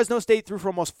 Fresno State threw for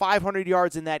almost 500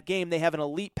 yards in that game. They have an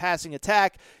elite passing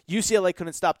attack. UCLA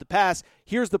couldn't stop the pass.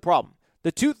 Here's the problem.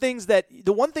 The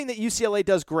one thing that UCLA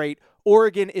does great,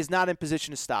 Oregon is not in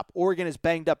position to stop. Oregon is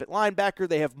banged up at linebacker.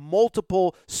 They have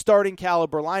multiple starting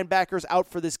caliber linebackers out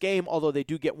for this game, although they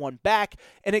do get one back.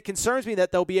 And it concerns me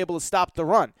that they'll be able to stop the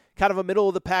run. Kind of a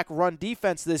middle-of-the-pack run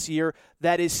defense this year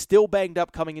that is still banged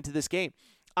up coming into this game.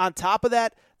 On top of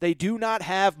that, they do not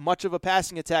have much of a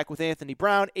passing attack with Anthony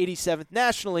Brown, 87th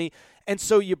nationally. And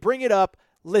so you bring it up,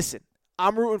 listen,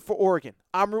 I'm rooting for Oregon.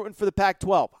 I'm rooting for the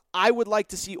Pac-12. I would like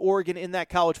to see Oregon in that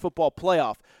college football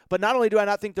playoff. But not only do I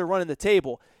not think they're running the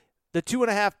table, the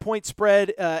 2.5-point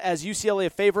spread as UCLA a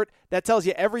favorite, that tells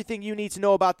you everything you need to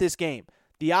know about this game.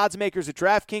 The odds makers at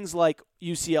DraftKings like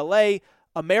UCLA.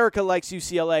 America likes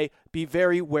UCLA. Be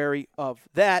very wary of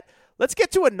that. Let's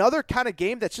get to another kind of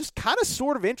game that's just kind of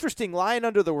sort of interesting, lying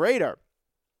under the radar.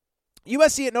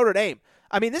 USC at Notre Dame.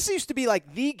 I mean, this used to be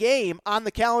like the game on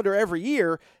the calendar every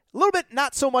year. A little bit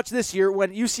not so much this year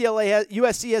when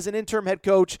USC has an interim head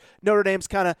coach. Notre Dame's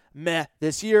kind of meh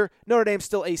this year. Notre Dame's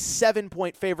still a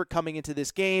 7-point favorite coming into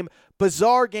this game.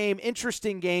 Bizarre game,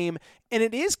 interesting game, and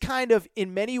it is kind of,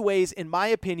 in many ways, in my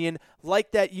opinion,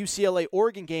 like that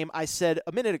UCLA-Oregon game I said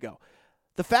a minute ago.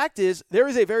 The fact is, there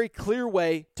is a very clear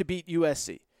way to beat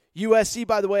USC. USC,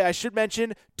 by the way, I should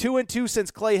mention, 2-2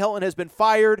 since Clay Helton has been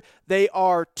fired. They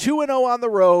are 2-0 on the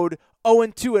road,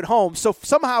 0-2 at home. So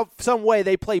somehow, some way,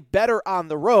 they play better on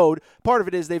the road. Part of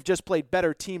it is they've just played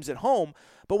better teams at home.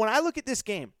 But when I look at this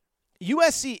game,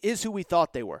 USC is who we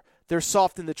thought they were. They're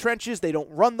soft in the trenches. They don't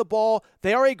run the ball.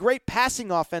 They are a great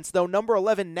passing offense, though. Number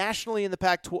 11 nationally in the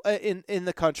Pac-12 in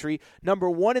the country. Number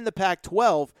 1 in the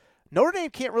Pac-12. Notre Dame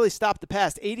can't really stop the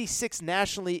pass, 86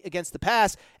 nationally against the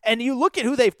pass. And you look at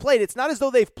who they've played, it's not as though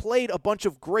they've played a bunch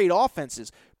of great offenses.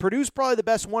 Purdue's probably the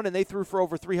best one, and they threw for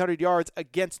over 300 yards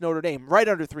against Notre Dame. Right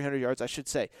under 300 yards, I should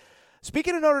say.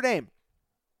 Speaking of Notre Dame,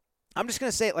 I'm just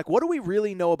going to say it, like, what do we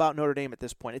really know about Notre Dame at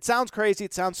this point? It sounds crazy.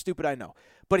 It sounds stupid, I know.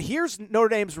 But here's Notre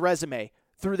Dame's resume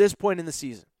through this point in the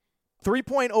season.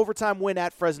 3-point overtime win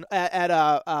at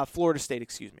Florida State,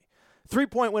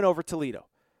 3-point win over Toledo.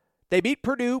 They beat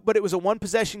Purdue, but it was a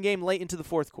one-possession game late into the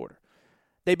fourth quarter.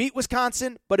 They beat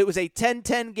Wisconsin, but it was a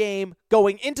 10-10 game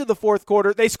going into the fourth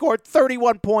quarter. They scored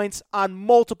 31 points on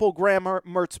multiple Graham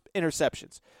Mertz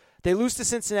interceptions. They lose to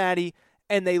Cincinnati,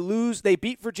 and they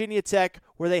beat Virginia Tech,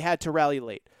 where they had to rally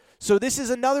late. So this is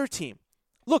another team.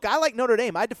 Look, I like Notre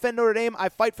Dame. I defend Notre Dame. I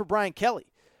fight for Brian Kelly.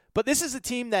 But this is a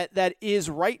team that is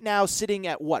right now sitting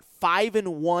at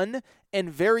 5-1, and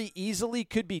very easily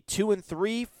could be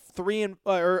 2-3,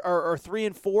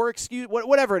 3-4.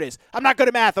 Whatever it is. I'm not good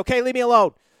at math. Okay, leave me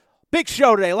alone. Big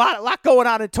show today. A lot going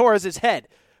on in Torres' head.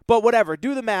 But whatever,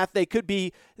 do the math. They're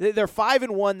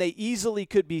 5-1. They easily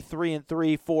could be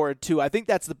 3-3, 4-2. I think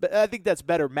that's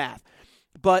better math.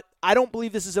 But I don't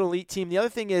believe this is an elite team. The other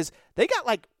thing is they got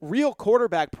like real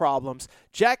quarterback problems.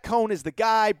 Jack Cohn is the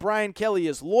guy. Brian Kelly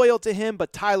is loyal to him,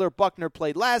 but Tyler Buckner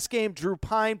played last game. Drew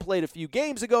Pine played a few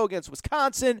games ago against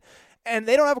Wisconsin, and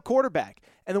they don't have a quarterback.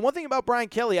 And the one thing about Brian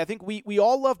Kelly, I think we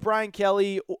all love Brian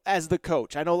Kelly as the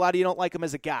coach. I know a lot of you don't like him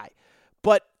as a guy.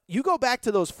 But you go back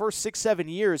to those first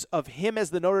 6-7 years of him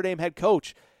as the Notre Dame head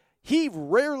coach, he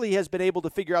rarely has been able to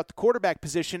figure out the quarterback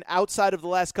position outside of the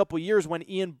last couple of years when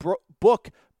Ian Book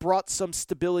brought some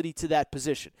stability to that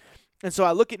position. And so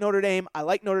I look at Notre Dame. I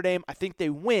like Notre Dame. I think they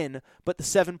win, but the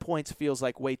 7 points feels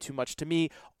like way too much to me.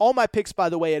 All my picks, by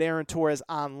the way, at Aaron Torres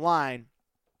Online.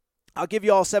 I'll give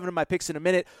you all 7 of my picks in a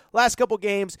minute. Last couple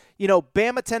games,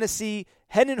 Bama, Tennessee,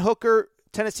 Hendon Hooker,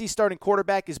 Tennessee starting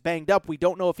quarterback, is banged up. We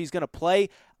don't know if he's going to play.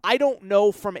 I don't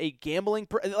know from a gambling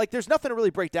there's nothing to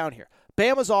really break down here.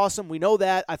 Bama's awesome. We know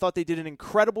that. I thought they did an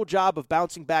incredible job of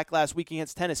bouncing back last week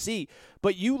against Tennessee.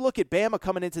 But you look at Bama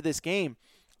coming into this game,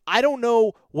 I don't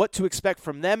know what to expect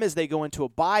from them as they go into a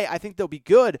bye. I think they'll be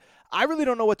good. I really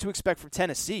don't know what to expect from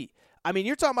Tennessee. I mean,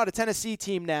 you're talking about a Tennessee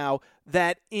team now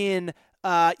that is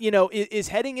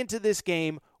heading into this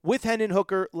game with Hendon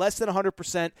Hooker, less than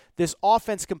 100%. This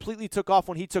offense completely took off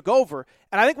when he took over.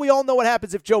 And I think we all know what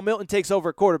happens if Joe Milton takes over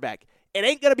at quarterback. It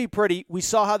ain't going to be pretty. We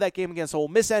saw how that game against Ole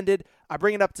Miss ended. I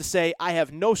bring it up to say I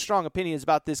have no strong opinions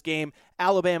about this game.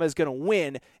 Alabama is going to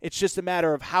win. It's just a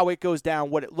matter of how it goes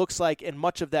down, what it looks like, and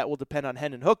much of that will depend on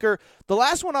Hendon Hooker. The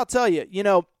last one I'll tell you,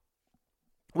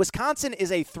 Wisconsin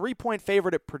is a 3-point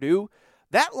favorite at Purdue.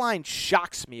 That line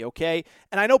shocks me, okay?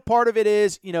 And I know part of it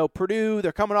is, Purdue,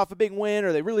 they're coming off a big win.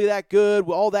 Are they really that good?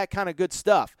 All that kind of good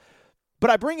stuff. But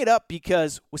I bring it up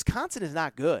because Wisconsin is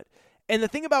not good. And the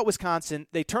thing about Wisconsin,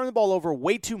 they turn the ball over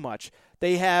way too much.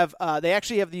 They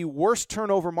actually have the worst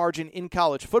turnover margin in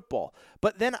college football.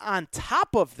 But then on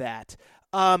top of that,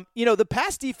 the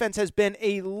pass defense has been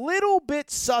a little bit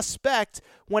suspect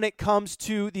when it comes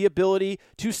to the ability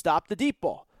to stop the deep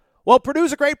ball. Well,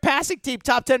 Purdue's a great passing team,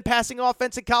 top 10 passing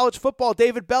offense in college football.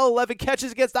 David Bell, 11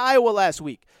 catches against Iowa last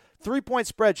week. 3-point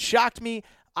spread shocked me.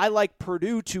 I like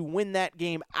Purdue to win that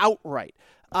game outright.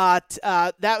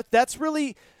 That's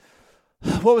really...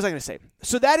 What was I going to say?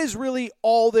 So that is really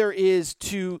all there is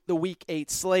to the Week 8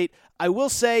 slate. I will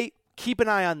say, keep an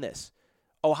eye on this.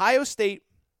 Ohio State,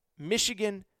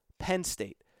 Michigan, Penn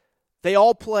State. They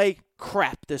all play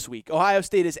crap this week. Ohio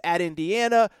State is at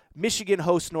Indiana. Michigan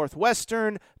hosts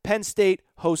Northwestern. Penn State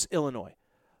hosts Illinois.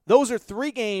 Those are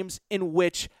 3 games in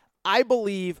which I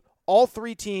believe all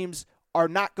 3 teams are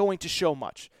not going to show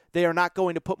much. They are not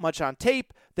going to put much on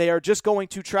tape. They are just going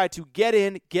to try to get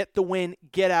in, get the win,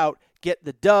 get out, get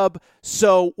the dub.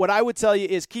 So what I would tell you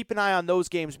is keep an eye on those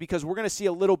games because we're going to see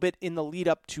a little bit in the lead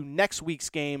up to next week's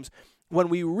games when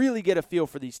we really get a feel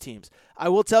for these teams. I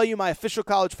will tell you my official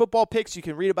college football picks. You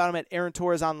can read about them at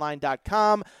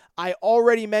AaronTorresOnline.com. I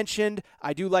already mentioned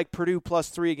I do like Purdue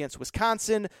 +3 against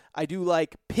Wisconsin. I do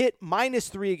like Pitt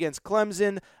 -3 against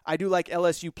Clemson. I do like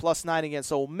LSU +9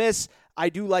 against Ole Miss. I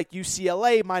do like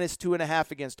UCLA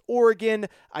 -2.5 against Oregon.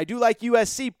 I do like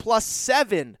USC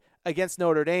 +7 against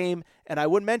Notre Dame. And I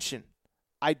would mention,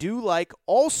 I do like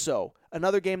also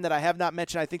another game that I have not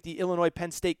mentioned. I think the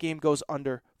Illinois-Penn State game goes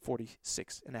under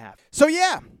 46.5. So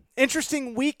yeah,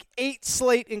 interesting Week 8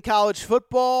 slate in college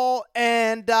football,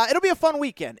 and it'll be a fun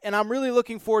weekend. And I'm really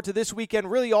looking forward to this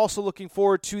weekend, really also looking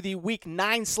forward to the Week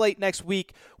 9 slate next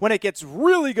week when it gets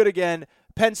really good again,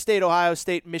 Penn State, Ohio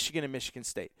State, Michigan, and Michigan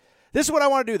State. This is what I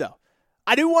want to do, though.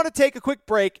 I do want to take a quick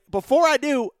break. Before I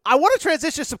do, I want to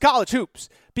transition to some college hoops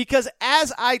because,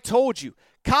 as I told you,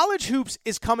 college hoops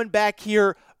is coming back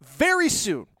here very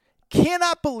soon.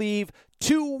 Cannot believe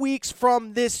 2 weeks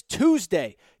from this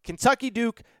Tuesday, Kentucky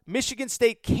Duke, Michigan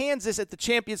State, Kansas at the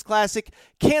Champions Classic.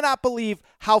 Cannot believe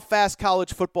how fast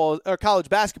college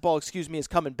basketball is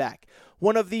coming back.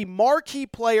 One of the marquee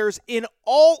players in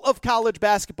all of college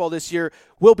basketball this year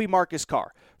will be Marcus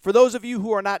Carr. For those of you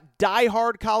who are not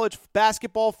diehard college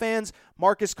basketball fans,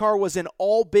 Marcus Carr was an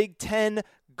all Big Ten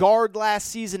guard last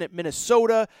season at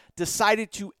Minnesota,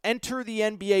 decided to enter the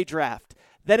NBA draft.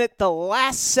 Then at the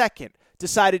last second,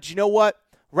 decided, you know what?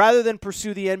 Rather than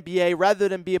pursue the NBA, rather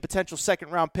than be a potential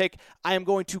second-round pick, I am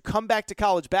going to come back to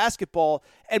college basketball.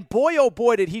 And boy, oh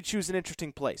boy, did he choose an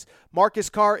interesting place. Marcus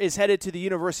Carr is headed to the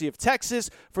University of Texas.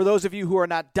 For those of you who are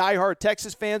not diehard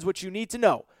Texas fans, what you need to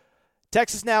know,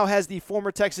 Texas now has the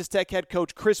former Texas Tech head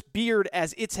coach Chris Beard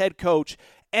as its head coach,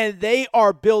 and they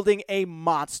are building a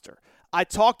monster. I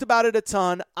talked about it a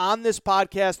ton on this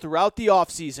podcast throughout the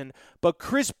offseason, but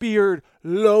Chris Beard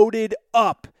loaded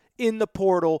up in the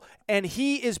portal, and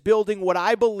he is building what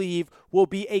I believe will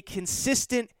be a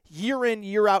consistent year-in,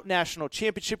 year-out national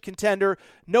championship contender,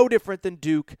 no different than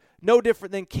Duke, no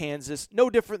different than Kansas, no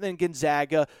different than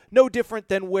Gonzaga, no different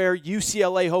than where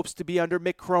UCLA hopes to be under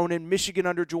Mick Cronin, Michigan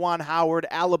under Juwan Howard,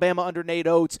 Alabama under Nate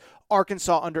Oates,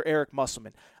 Arkansas under Eric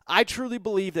Musselman. I truly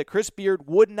believe that Chris Beard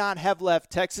would not have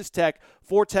left Texas Tech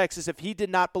for Texas if he did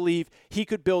not believe he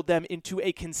could build them into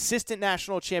a consistent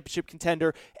national championship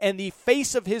contender, and the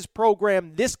face of his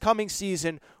program this coming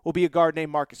season will be a guard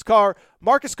named Marcus Carr.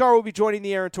 Marcus Carr will be joining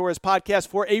the Aaron Torres podcast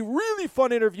for a really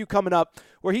fun interview coming up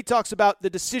where he talks about the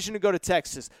decision to go to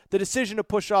Texas, the decision to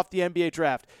push off the NBA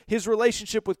draft, his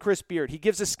relationship with Chris Beard. He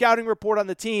gives a scouting report on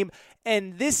the team,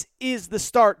 and this is the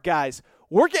start, guys.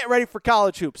 We're getting ready for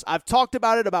college hoops. I've talked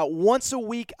about it about once a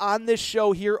week on this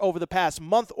show here over the past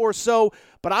month or so,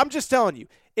 but I'm just telling you,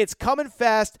 it's coming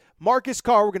fast. Marcus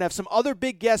Carr, we're going to have some other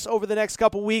big guests over the next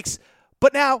couple weeks,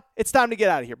 but now it's time to get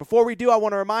out of here. Before we do, I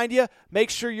want to remind you, make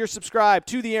sure you're subscribed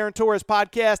to the Aaron Torres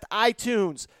podcast,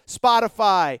 iTunes,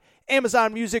 Spotify,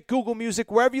 Amazon Music, Google Music,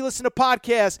 wherever you listen to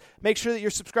podcasts. Make sure that you're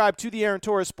subscribed to the Aaron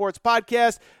Torres Sports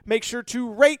Podcast. Make sure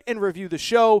to rate and review the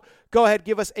show. Go ahead,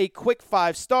 give us a quick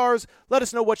 5 stars. Let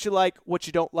us know what you like, what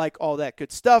you don't like, all that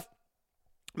good stuff.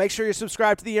 Make sure you're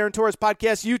subscribed to the Aaron Torres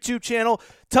Podcast YouTube channel.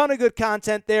 Ton of good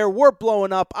content there. We're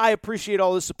blowing up. I appreciate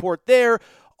all the support there.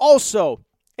 Also,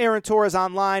 Aaron Torres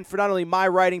online for not only my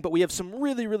writing, but we have some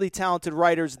really, really talented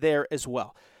writers there as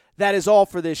well. That is all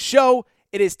for this show.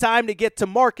 It is time to get to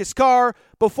Marcus Carr.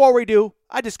 Before we do,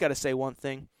 I just got to say one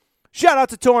thing. Shout out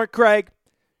to Torrent Craig.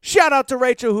 Shout out to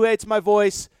Rachel, who hates my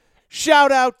voice.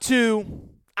 Shout out to,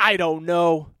 I don't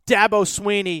know, Dabo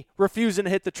Sweeney refusing to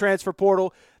hit the transfer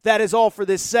portal. That is all for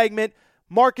this segment.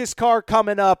 Marcus Carr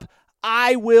coming up.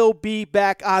 I will be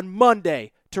back on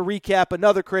Monday to recap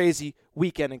another crazy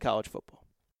weekend in college football.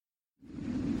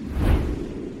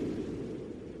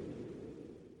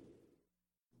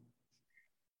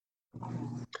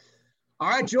 All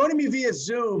right, joining me via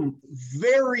Zoom,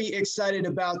 very excited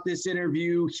about this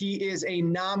interview. He is a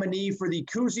nominee for the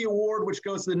Cousy Award, which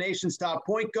goes to the nation's top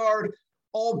point guard,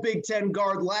 all Big Ten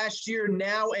guard last year,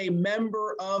 now a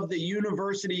member of the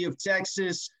University of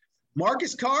Texas.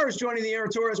 Marcus Carr is joining the Aaron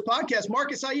Torres podcast.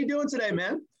 Marcus, how you doing today,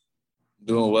 man?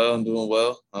 Doing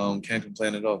well. Can't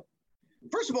complain at all.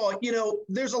 First of all,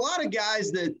 there's a lot of guys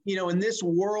that, in this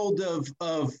world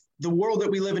of the world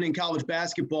that we live in college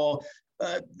basketball,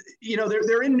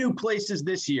 they're in new places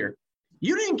this year.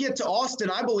 You didn't get to Austin,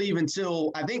 I believe,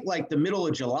 until I think like the middle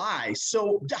of July.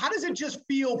 So how does it just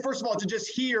feel, first of all, to just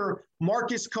hear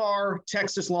Marcus Carr,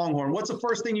 Texas Longhorn? What's the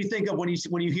first thing you think of when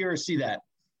you hear or see that?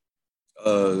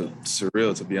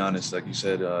 Surreal, to be honest. Like you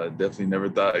said, definitely never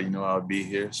thought, I would be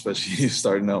here, especially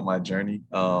starting out my journey.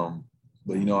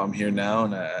 But, I'm here now,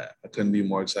 and I couldn't be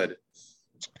more excited.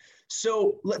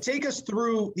 So take us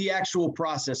through the actual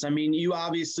process. I mean,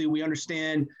 we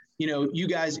understand,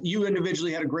 you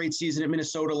individually had a great season at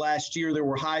Minnesota last year. There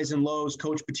were highs and lows.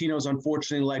 Coach Pitino's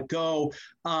unfortunately let go.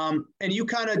 And you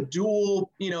kind of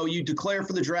you declare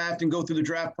for the draft and go through the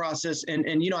draft process. And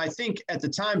I think at the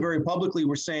time, very publicly,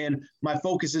 we're saying my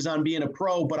focus is on being a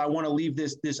pro, but I want to leave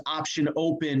this option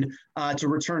open to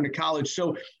return to college.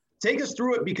 So take us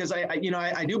through it, because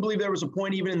I do believe there was a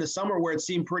point even in the summer where it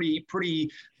seemed pretty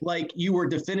like you were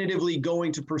definitively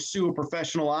going to pursue a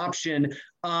professional option.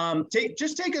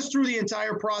 Take us through the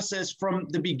entire process from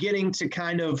the beginning to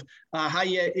kind of how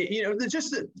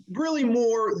just really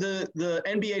more the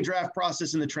NBA draft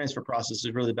process and the transfer process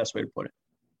is really the best way to put it.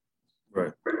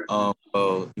 Right.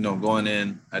 Well, going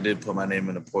in, I did put my name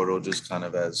in the portal just kind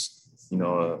of as,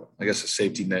 I guess a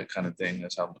safety net kind of thing.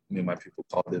 That's how me and my people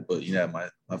called it. But,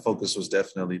 my focus was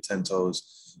definitely 10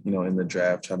 toes, in the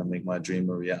draft, trying to make my dream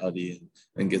a reality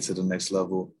and get to the next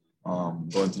level. Going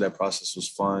through that process was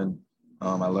fun.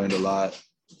 I learned a lot,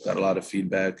 got a lot of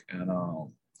feedback. And,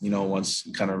 once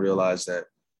you kind of realized that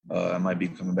I might be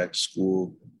coming back to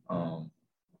school,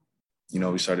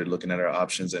 we started looking at our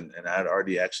options. And I had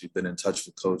already actually been in touch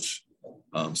with Coach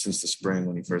since the spring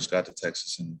when he first got to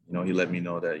Texas. And, he let me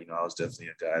know that, I was definitely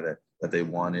a guy that they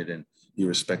wanted, and he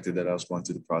respected that I was going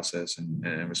through the process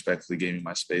and respectfully gave me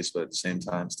my space, but at the same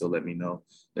time still let me know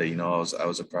that, I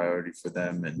was a priority for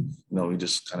them. And, we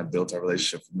just kind of built our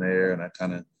relationship from there. And I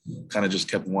kind of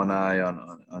just kept one eye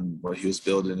on what he was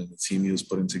building and the team he was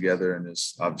putting together. And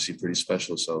it's obviously pretty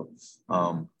special. So,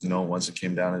 once it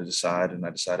came down to decide and I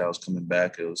decided I was coming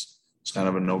back, it's kind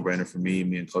of a no-brainer for me.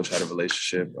 Me and Coach had a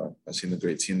relationship. I seen the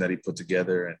great team that he put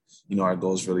together, and, our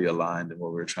goals really aligned in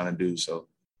what we were trying to do. So,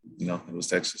 it was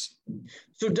Texas.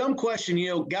 So dumb question,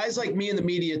 guys like me in the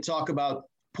media talk about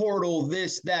portal,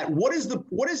 this, that. What is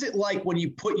it like when you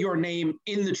put your name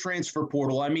in the transfer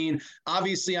portal? I mean,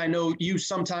 obviously I know you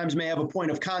sometimes may have a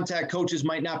point of contact. Coaches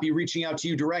might not be reaching out to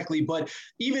you directly, but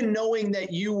even knowing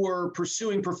that you were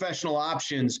pursuing professional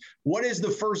options, what is the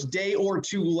first day or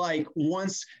two like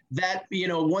once that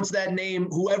name,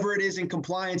 whoever it is in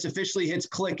compliance, officially hits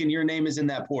click and your name is in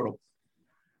that portal?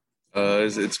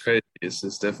 It's crazy.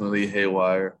 It's definitely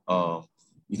haywire.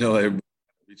 Everybody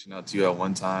reaching out to you at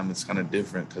one time, it's kind of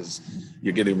different because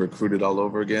you're getting recruited all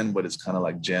over again, but it's kind of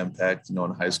like jam-packed. In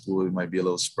high school, it might be a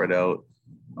little spread out.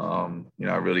 I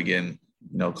really getting,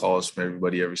 calls from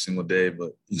everybody every single day,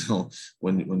 but,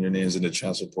 when your name's in the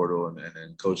transfer portal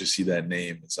and coaches see that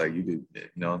name, it's like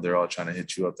they're all trying to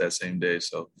hit you up that same day.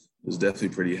 So it was definitely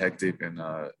pretty hectic and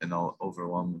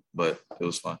overwhelming, but it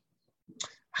was fun.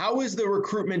 How is the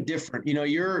recruitment different?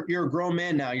 You're a grown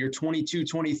man now. You're 22,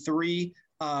 23.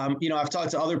 I've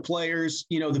talked to other players,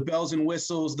 the bells and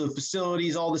whistles, the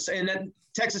facilities, all this. And then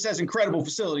Texas has incredible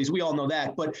facilities. We all know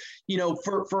that. But,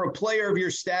 for a player of your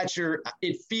stature,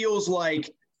 it feels like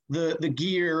the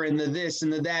gear and the this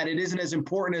and the that, it isn't as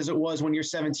important as it was when you're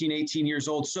 17, 18 years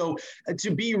old. So to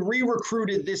be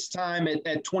re-recruited this time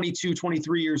at 22,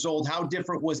 23 years old, how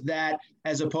different was that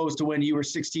as opposed to when you were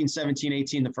 16, 17,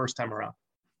 18 the first time around?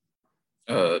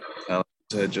 I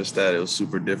said just that. It was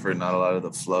super different. Not a lot of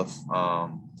the fluff.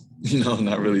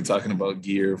 Not really talking about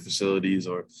gear, facilities,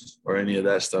 or any of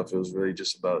that stuff. It was really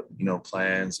just about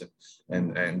plans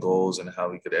and goals and how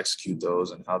we could execute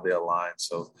those and how they align.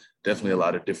 So definitely a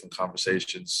lot of different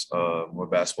conversations, more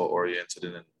basketball oriented,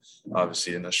 and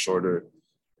obviously in a shorter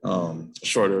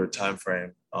time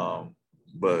frame.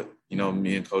 But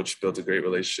me and Coach built a great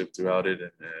relationship throughout it,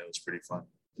 and it was pretty fun.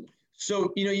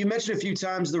 So, you mentioned a few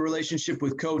times the relationship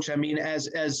with Coach. I mean,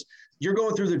 as you're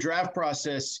going through the draft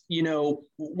process,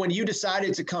 when you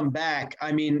decided to come back,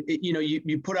 I mean,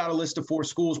 you put out a list of 4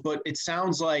 schools, but it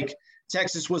sounds like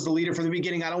Texas was the leader from the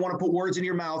beginning. I don't want to put words in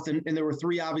your mouth, and there were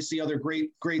 3 obviously other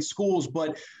great schools,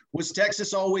 but was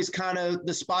Texas always kind of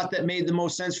the spot that made the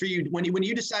most sense for you? When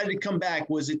you decided to come back,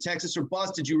 was it Texas or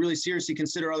bust? Did you really seriously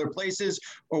consider other places,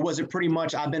 or was it pretty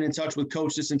much, I've been in touch with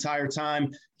Coach this entire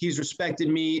time, he's respected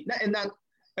me, and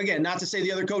not to say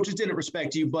the other coaches didn't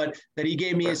respect you, but that he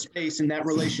gave me his space, and that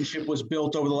relationship was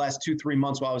built over the last 2-3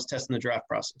 months while I was testing the draft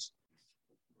process?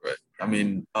 Right. I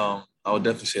mean, I would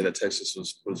definitely say that Texas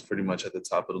was pretty much at the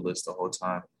top of the list the whole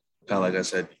time. Kind of like I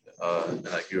said, and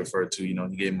like you referred to, he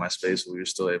gave me my space, but we were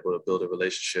still able to build a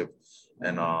relationship.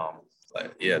 And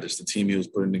just the team he was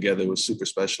putting together was super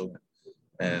special.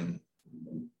 And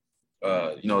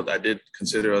I did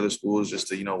consider other schools just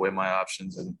to weigh my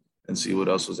options and see what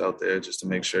else was out there, just to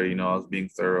make sure I was being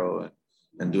thorough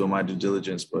and doing my due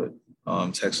diligence. But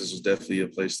Texas was definitely a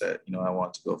place that I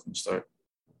wanted to go from the start.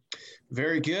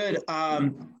 Very good.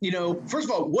 First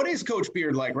of all, what is Coach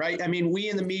Beard like, right? I mean, we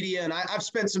in the media, and I've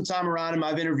spent some time around him.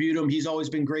 I've interviewed him. He's always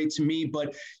been great to me.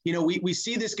 But, we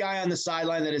see this guy on the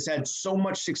sideline that has had so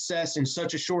much success in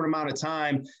such a short amount of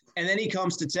time. And then he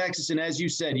comes to Texas. And as you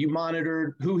said, you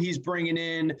monitored who he's bringing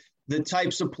in, the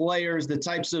types of players, the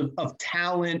types of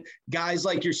talent, guys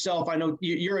like yourself. I know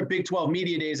you're at Big 12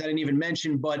 Media Days. I didn't even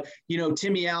mention, but,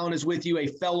 Timmy Allen is with you, a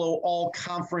fellow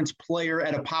all-conference player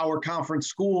at a power conference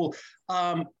school.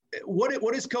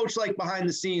 What is Coach like behind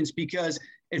the scenes? Because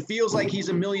it feels like he's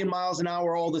a million miles an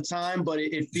hour all the time, but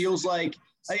it feels like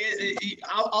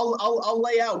I'll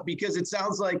lay out because it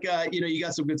sounds like, you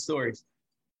got some good stories.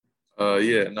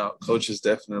 Coach is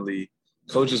definitely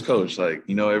Coach. Like,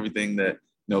 everything that,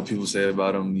 people say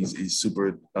about him, he's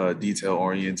super detail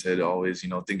oriented, always,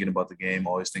 thinking about the game,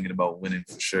 always thinking about winning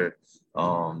for sure.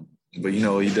 But, he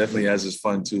definitely has his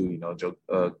fun too.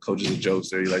 Coach is a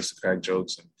jokester. He likes to crack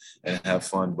jokes and have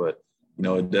fun. But,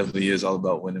 it definitely is all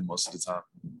about winning most of the time.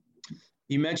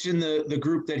 You mentioned the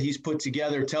group that he's put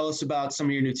together. Tell us about some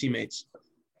of your new teammates.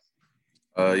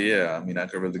 Yeah, I mean, I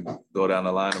could really go down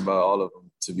the line about all of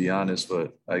them, to be honest,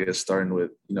 but I guess starting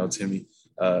with, Timmy,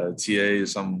 TA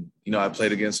is I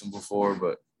played against him before,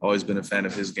 but always been a fan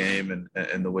of his game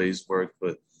and the way he's worked,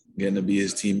 but getting to be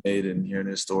his teammate and hearing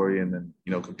his story and then,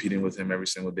 competing with him every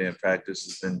single day in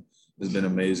practice has been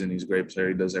amazing. He's a great player.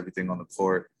 He does everything on the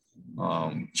court.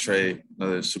 Trey,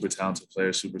 another super talented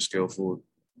player, super skillful,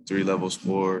 3-level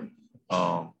scorer.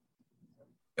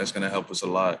 That's going to help us a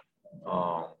lot.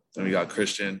 Then we got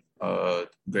Christian,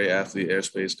 great athlete,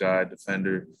 airspace guy,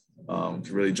 defender, can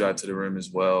really drive to the rim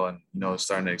as well. And,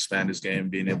 starting to expand his game,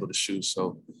 being able to shoot.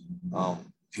 So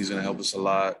he's going to help us a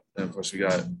lot. And of course we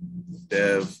got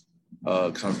Dev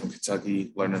coming from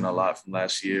Kentucky, learning a lot from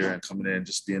last year and coming in,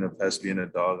 just being a pest, being a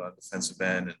dog on defensive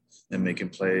end and making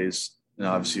plays. And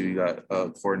obviously we got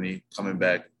Courtney coming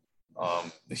back,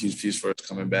 a huge piece for us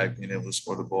coming back, being able to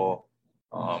score the ball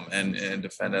and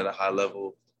defend at a high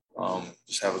level.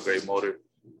 Just have a great motor.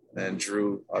 And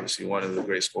Drew, obviously one of the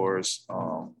great scorers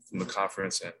from the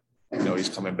conference, and he's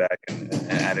coming back and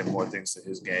adding more things to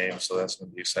his game, so that's going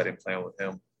to be exciting playing with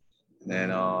him. And then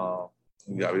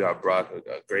we got Brock,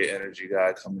 a great energy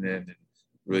guy coming in and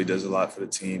really does a lot for the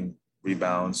team,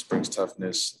 rebounds, brings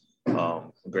toughness, a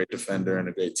great defender and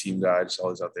a great team guy, just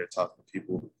always out there talking to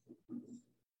people.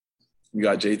 We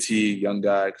got JT, young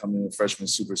guy coming in, freshman,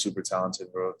 super, super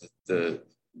talented, bro.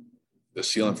 The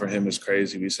ceiling for him is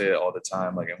crazy. We say it all the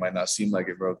time. Like, it might not seem like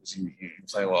it, bro, because you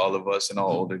playing with all of us and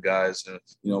all older guys. And,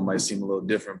 it might seem a little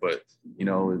different, but,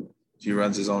 he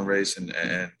runs his own race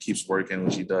and keeps working,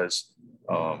 which he does.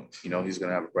 He's going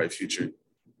to have a bright future.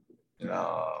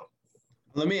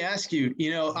 Let me ask you,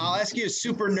 I'll ask you a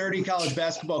super nerdy college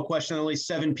basketball question that only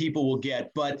 7 people will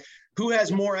get, but who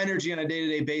has more energy on a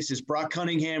day-to-day basis, Brock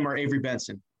Cunningham or Avery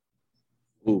Benson?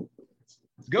 Ooh.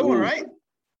 Good one, right?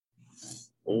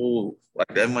 Oh,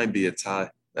 that might be a tie.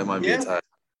 That might be a tie.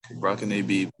 Brock and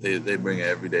AB, they bring it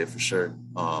every day for sure.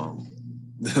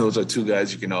 Those are 2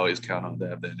 guys you can always count on to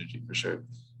have the energy for sure.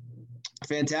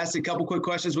 Fantastic. Couple quick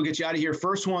questions. We'll get you out of here.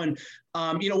 First one,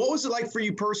 what was it like for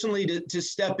you personally to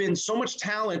step in? So much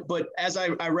talent, but as I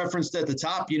referenced at the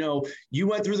top, you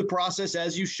went through the process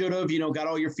as you should have, got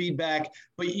all your feedback,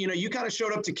 but, you kind of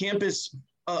showed up to campus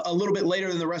a little bit later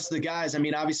than the rest of the guys. I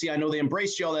mean, obviously, I know they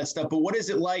embraced you, all that stuff, but what is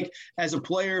it like as a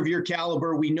player of your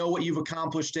caliber? We know what you've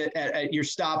accomplished at your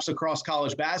stops across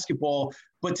college basketball,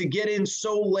 but to get in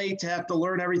so late, to have to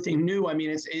learn everything new, I mean,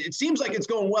 it seems like it's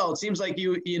going well. It seems like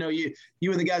you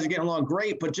and the guys are getting along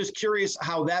great, but just curious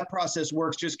how that process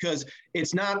works, just because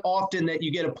it's not often that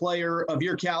you get a player of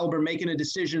your caliber making a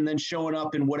decision and then showing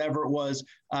up in whatever it was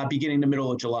beginning the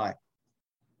middle of July.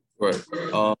 Right.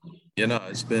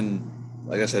 It's been,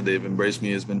 like I said, they've embraced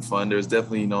me. It's been fun. There's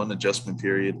definitely, an adjustment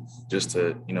period just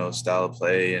to, style of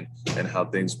play and how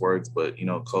things worked. But,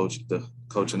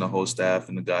 coach and the whole staff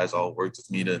and the guys all worked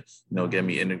with me to, get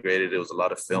me integrated. It was a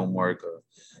lot of film work,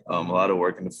 a lot of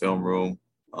work in the film room,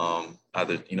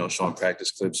 either, showing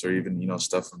practice clips or even,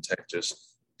 stuff from tech,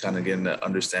 just kind of getting to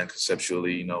understand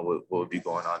conceptually, what would be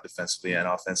going on defensively and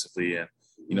offensively. And,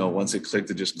 once it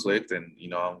clicked, it just clicked. And,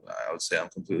 I would say I'm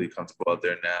completely comfortable out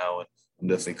there now. And I'm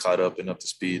definitely caught up and up to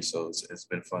speed. So it's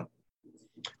been fun.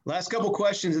 Last couple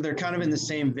questions, and they're kind of in the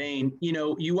same vein.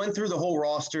 You went through the whole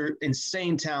roster,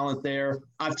 insane talent there.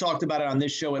 I've talked about it on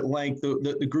this show at length,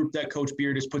 the group that Coach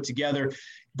Beard has put together.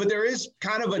 But there is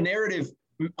kind of a narrative.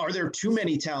 Are there too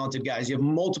many talented guys? You have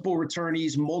multiple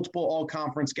returnees, multiple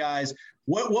all-conference guys.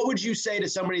 What would you say to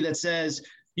somebody that says,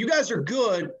 you guys are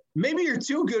good, maybe you're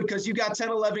too good because you got 10,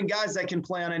 11 guys that can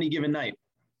play on any given night?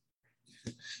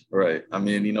 Right. I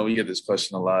mean, we get this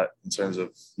question a lot in terms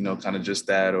of, kind of just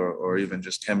that or even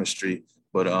just chemistry.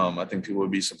 But I think people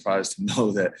would be surprised to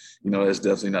know that, it's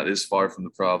definitely not this far from the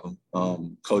problem.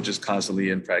 Coaches constantly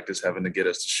in practice having to get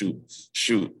us to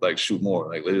shoot more.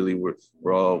 Like, literally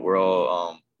we're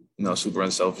all super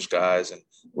unselfish guys, and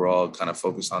we're all kind of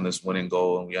focused on this winning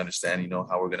goal, and we understand,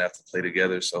 how we're going to have to play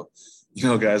together. So,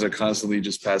 guys are constantly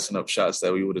just passing up shots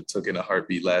that we would have took in a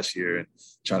heartbeat last year and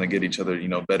trying to get each other,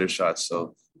 better shots.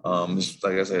 So,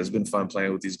 like I said, it's been fun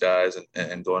playing with these guys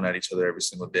and going at each other every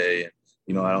single day. And,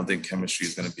 I don't think chemistry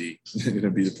is going to be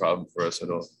the problem for us at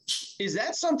all. Is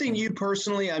that something you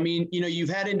personally, I mean, you've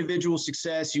had individual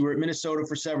success. You were at Minnesota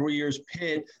for several years,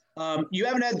 Pitt. You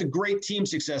haven't had the great team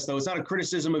success, though. It's not a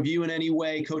criticism of you in any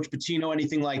way, Coach Pitino,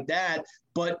 anything like that.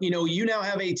 But, you now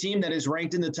have a team that is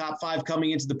ranked in the top 5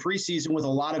 coming into the preseason with a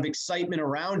lot of excitement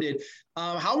around it.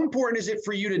 How important is it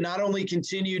for you to not only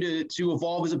continue to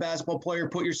evolve as a basketball player,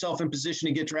 put yourself in position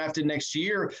to get drafted next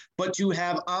year, but to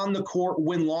have on the court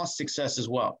win-loss success as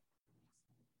well?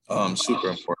 Super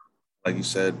important. Like you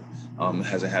said, it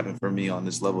hasn't happened for me on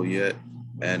this level yet.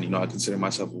 And, I consider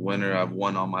myself a winner. I've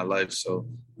won all my life. So,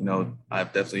 I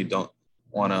definitely don't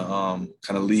want to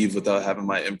kind of leave without having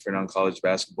my imprint on college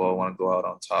basketball. I want to go out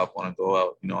on top, want to go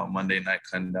out, on Monday night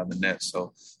cutting down the net.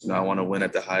 So, I want to win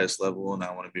at the highest level, and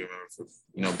I want to be remembered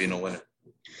for, being a winner.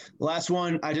 Last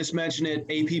one, I just mentioned it.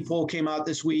 AP poll came out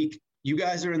this week. You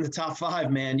guys are in the top 5,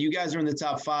 man. You guys are in the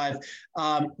top 5.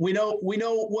 We know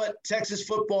what Texas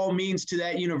football means to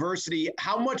that university.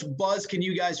 How much buzz can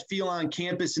you guys feel on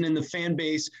campus and in the fan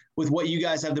base with what you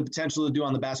guys have the potential to do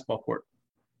on the basketball court?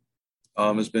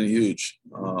 It's been huge.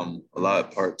 A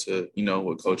lot part to,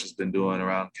 what Coach has been doing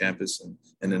around campus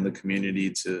and in the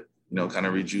community to, kind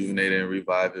of rejuvenate it and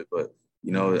revive it. But,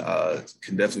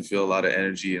 can definitely feel a lot of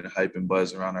energy and hype and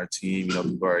buzz around our team.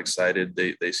 People are excited.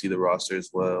 They see the roster as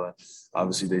well. And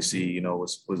obviously they see,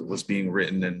 what's being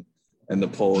written and the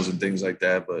polls and things like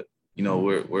that. But,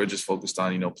 we're just focused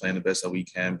on, playing the best that we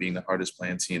can, being the hardest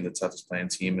playing team, the toughest playing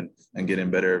team, and getting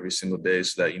better every single day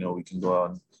so that, we can go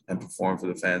out and perform for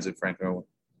the fans at Frank Irwin.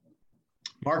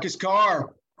 Marcus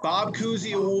Carr, Bob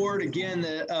Cousy Award. Again,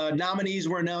 the nominees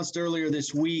were announced earlier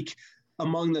this week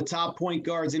among the top point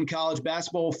guards in college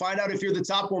basketball. We'll find out if you're the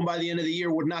top one by the end of the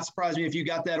year. Would not surprise me if you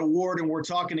got that award. And we're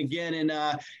talking again in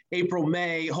April,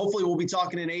 May. Hopefully we'll be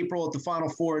talking in April at the Final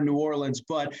Four in New Orleans.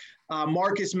 But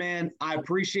Marcus, man, I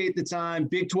appreciate the time.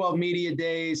 Big 12 Media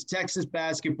Days, Texas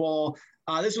basketball.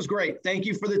 This was great. Thank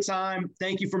you for the time.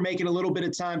 Thank you for making a little bit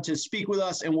of time to speak with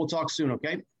us, and we'll talk soon,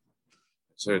 okay?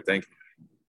 Sir, thank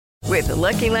you. With the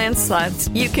Lucky Land Slots,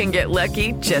 you can get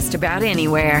lucky just about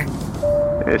anywhere.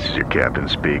 This is your captain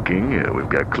speaking. We've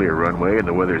got clear runway and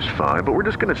the weather's fine, but we're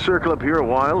just going to circle up here a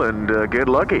while and get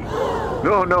lucky.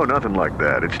 No, nothing like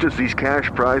that. It's just these cash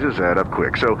prizes add up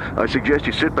quick. So I suggest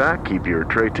you sit back, keep your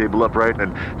tray table upright,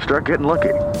 and start getting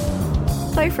lucky.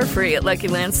 Play for free at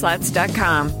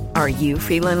LuckyLandSlots.com. Are you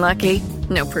feeling lucky?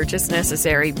 No purchase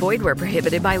necessary. Void where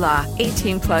prohibited by law.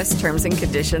 18+ terms and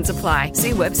conditions apply.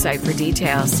 See website for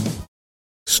details.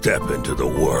 Step into the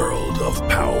world of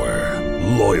power,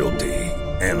 loyalty,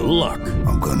 and luck.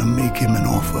 I'm gonna make him an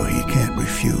offer he can't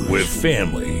refuse. With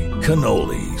family,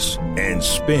 cannolis, and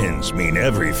spins mean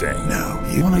everything. Now,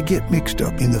 you wanna get mixed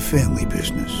up in the family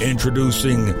business.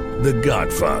 Introducing The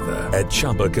Godfather at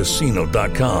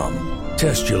ChumbaCasino.com.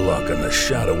 Test your luck in the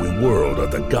shadowy world of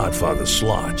The Godfather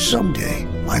slot. Someday,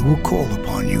 I will call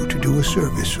upon you to do a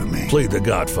service for me. Play The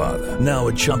Godfather, now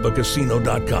at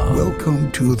ChumbaCasino.com.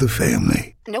 Welcome to the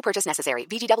family. No purchase necessary.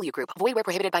 VGW Group. Void where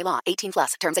prohibited by law.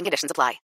 18+. Terms and conditions apply.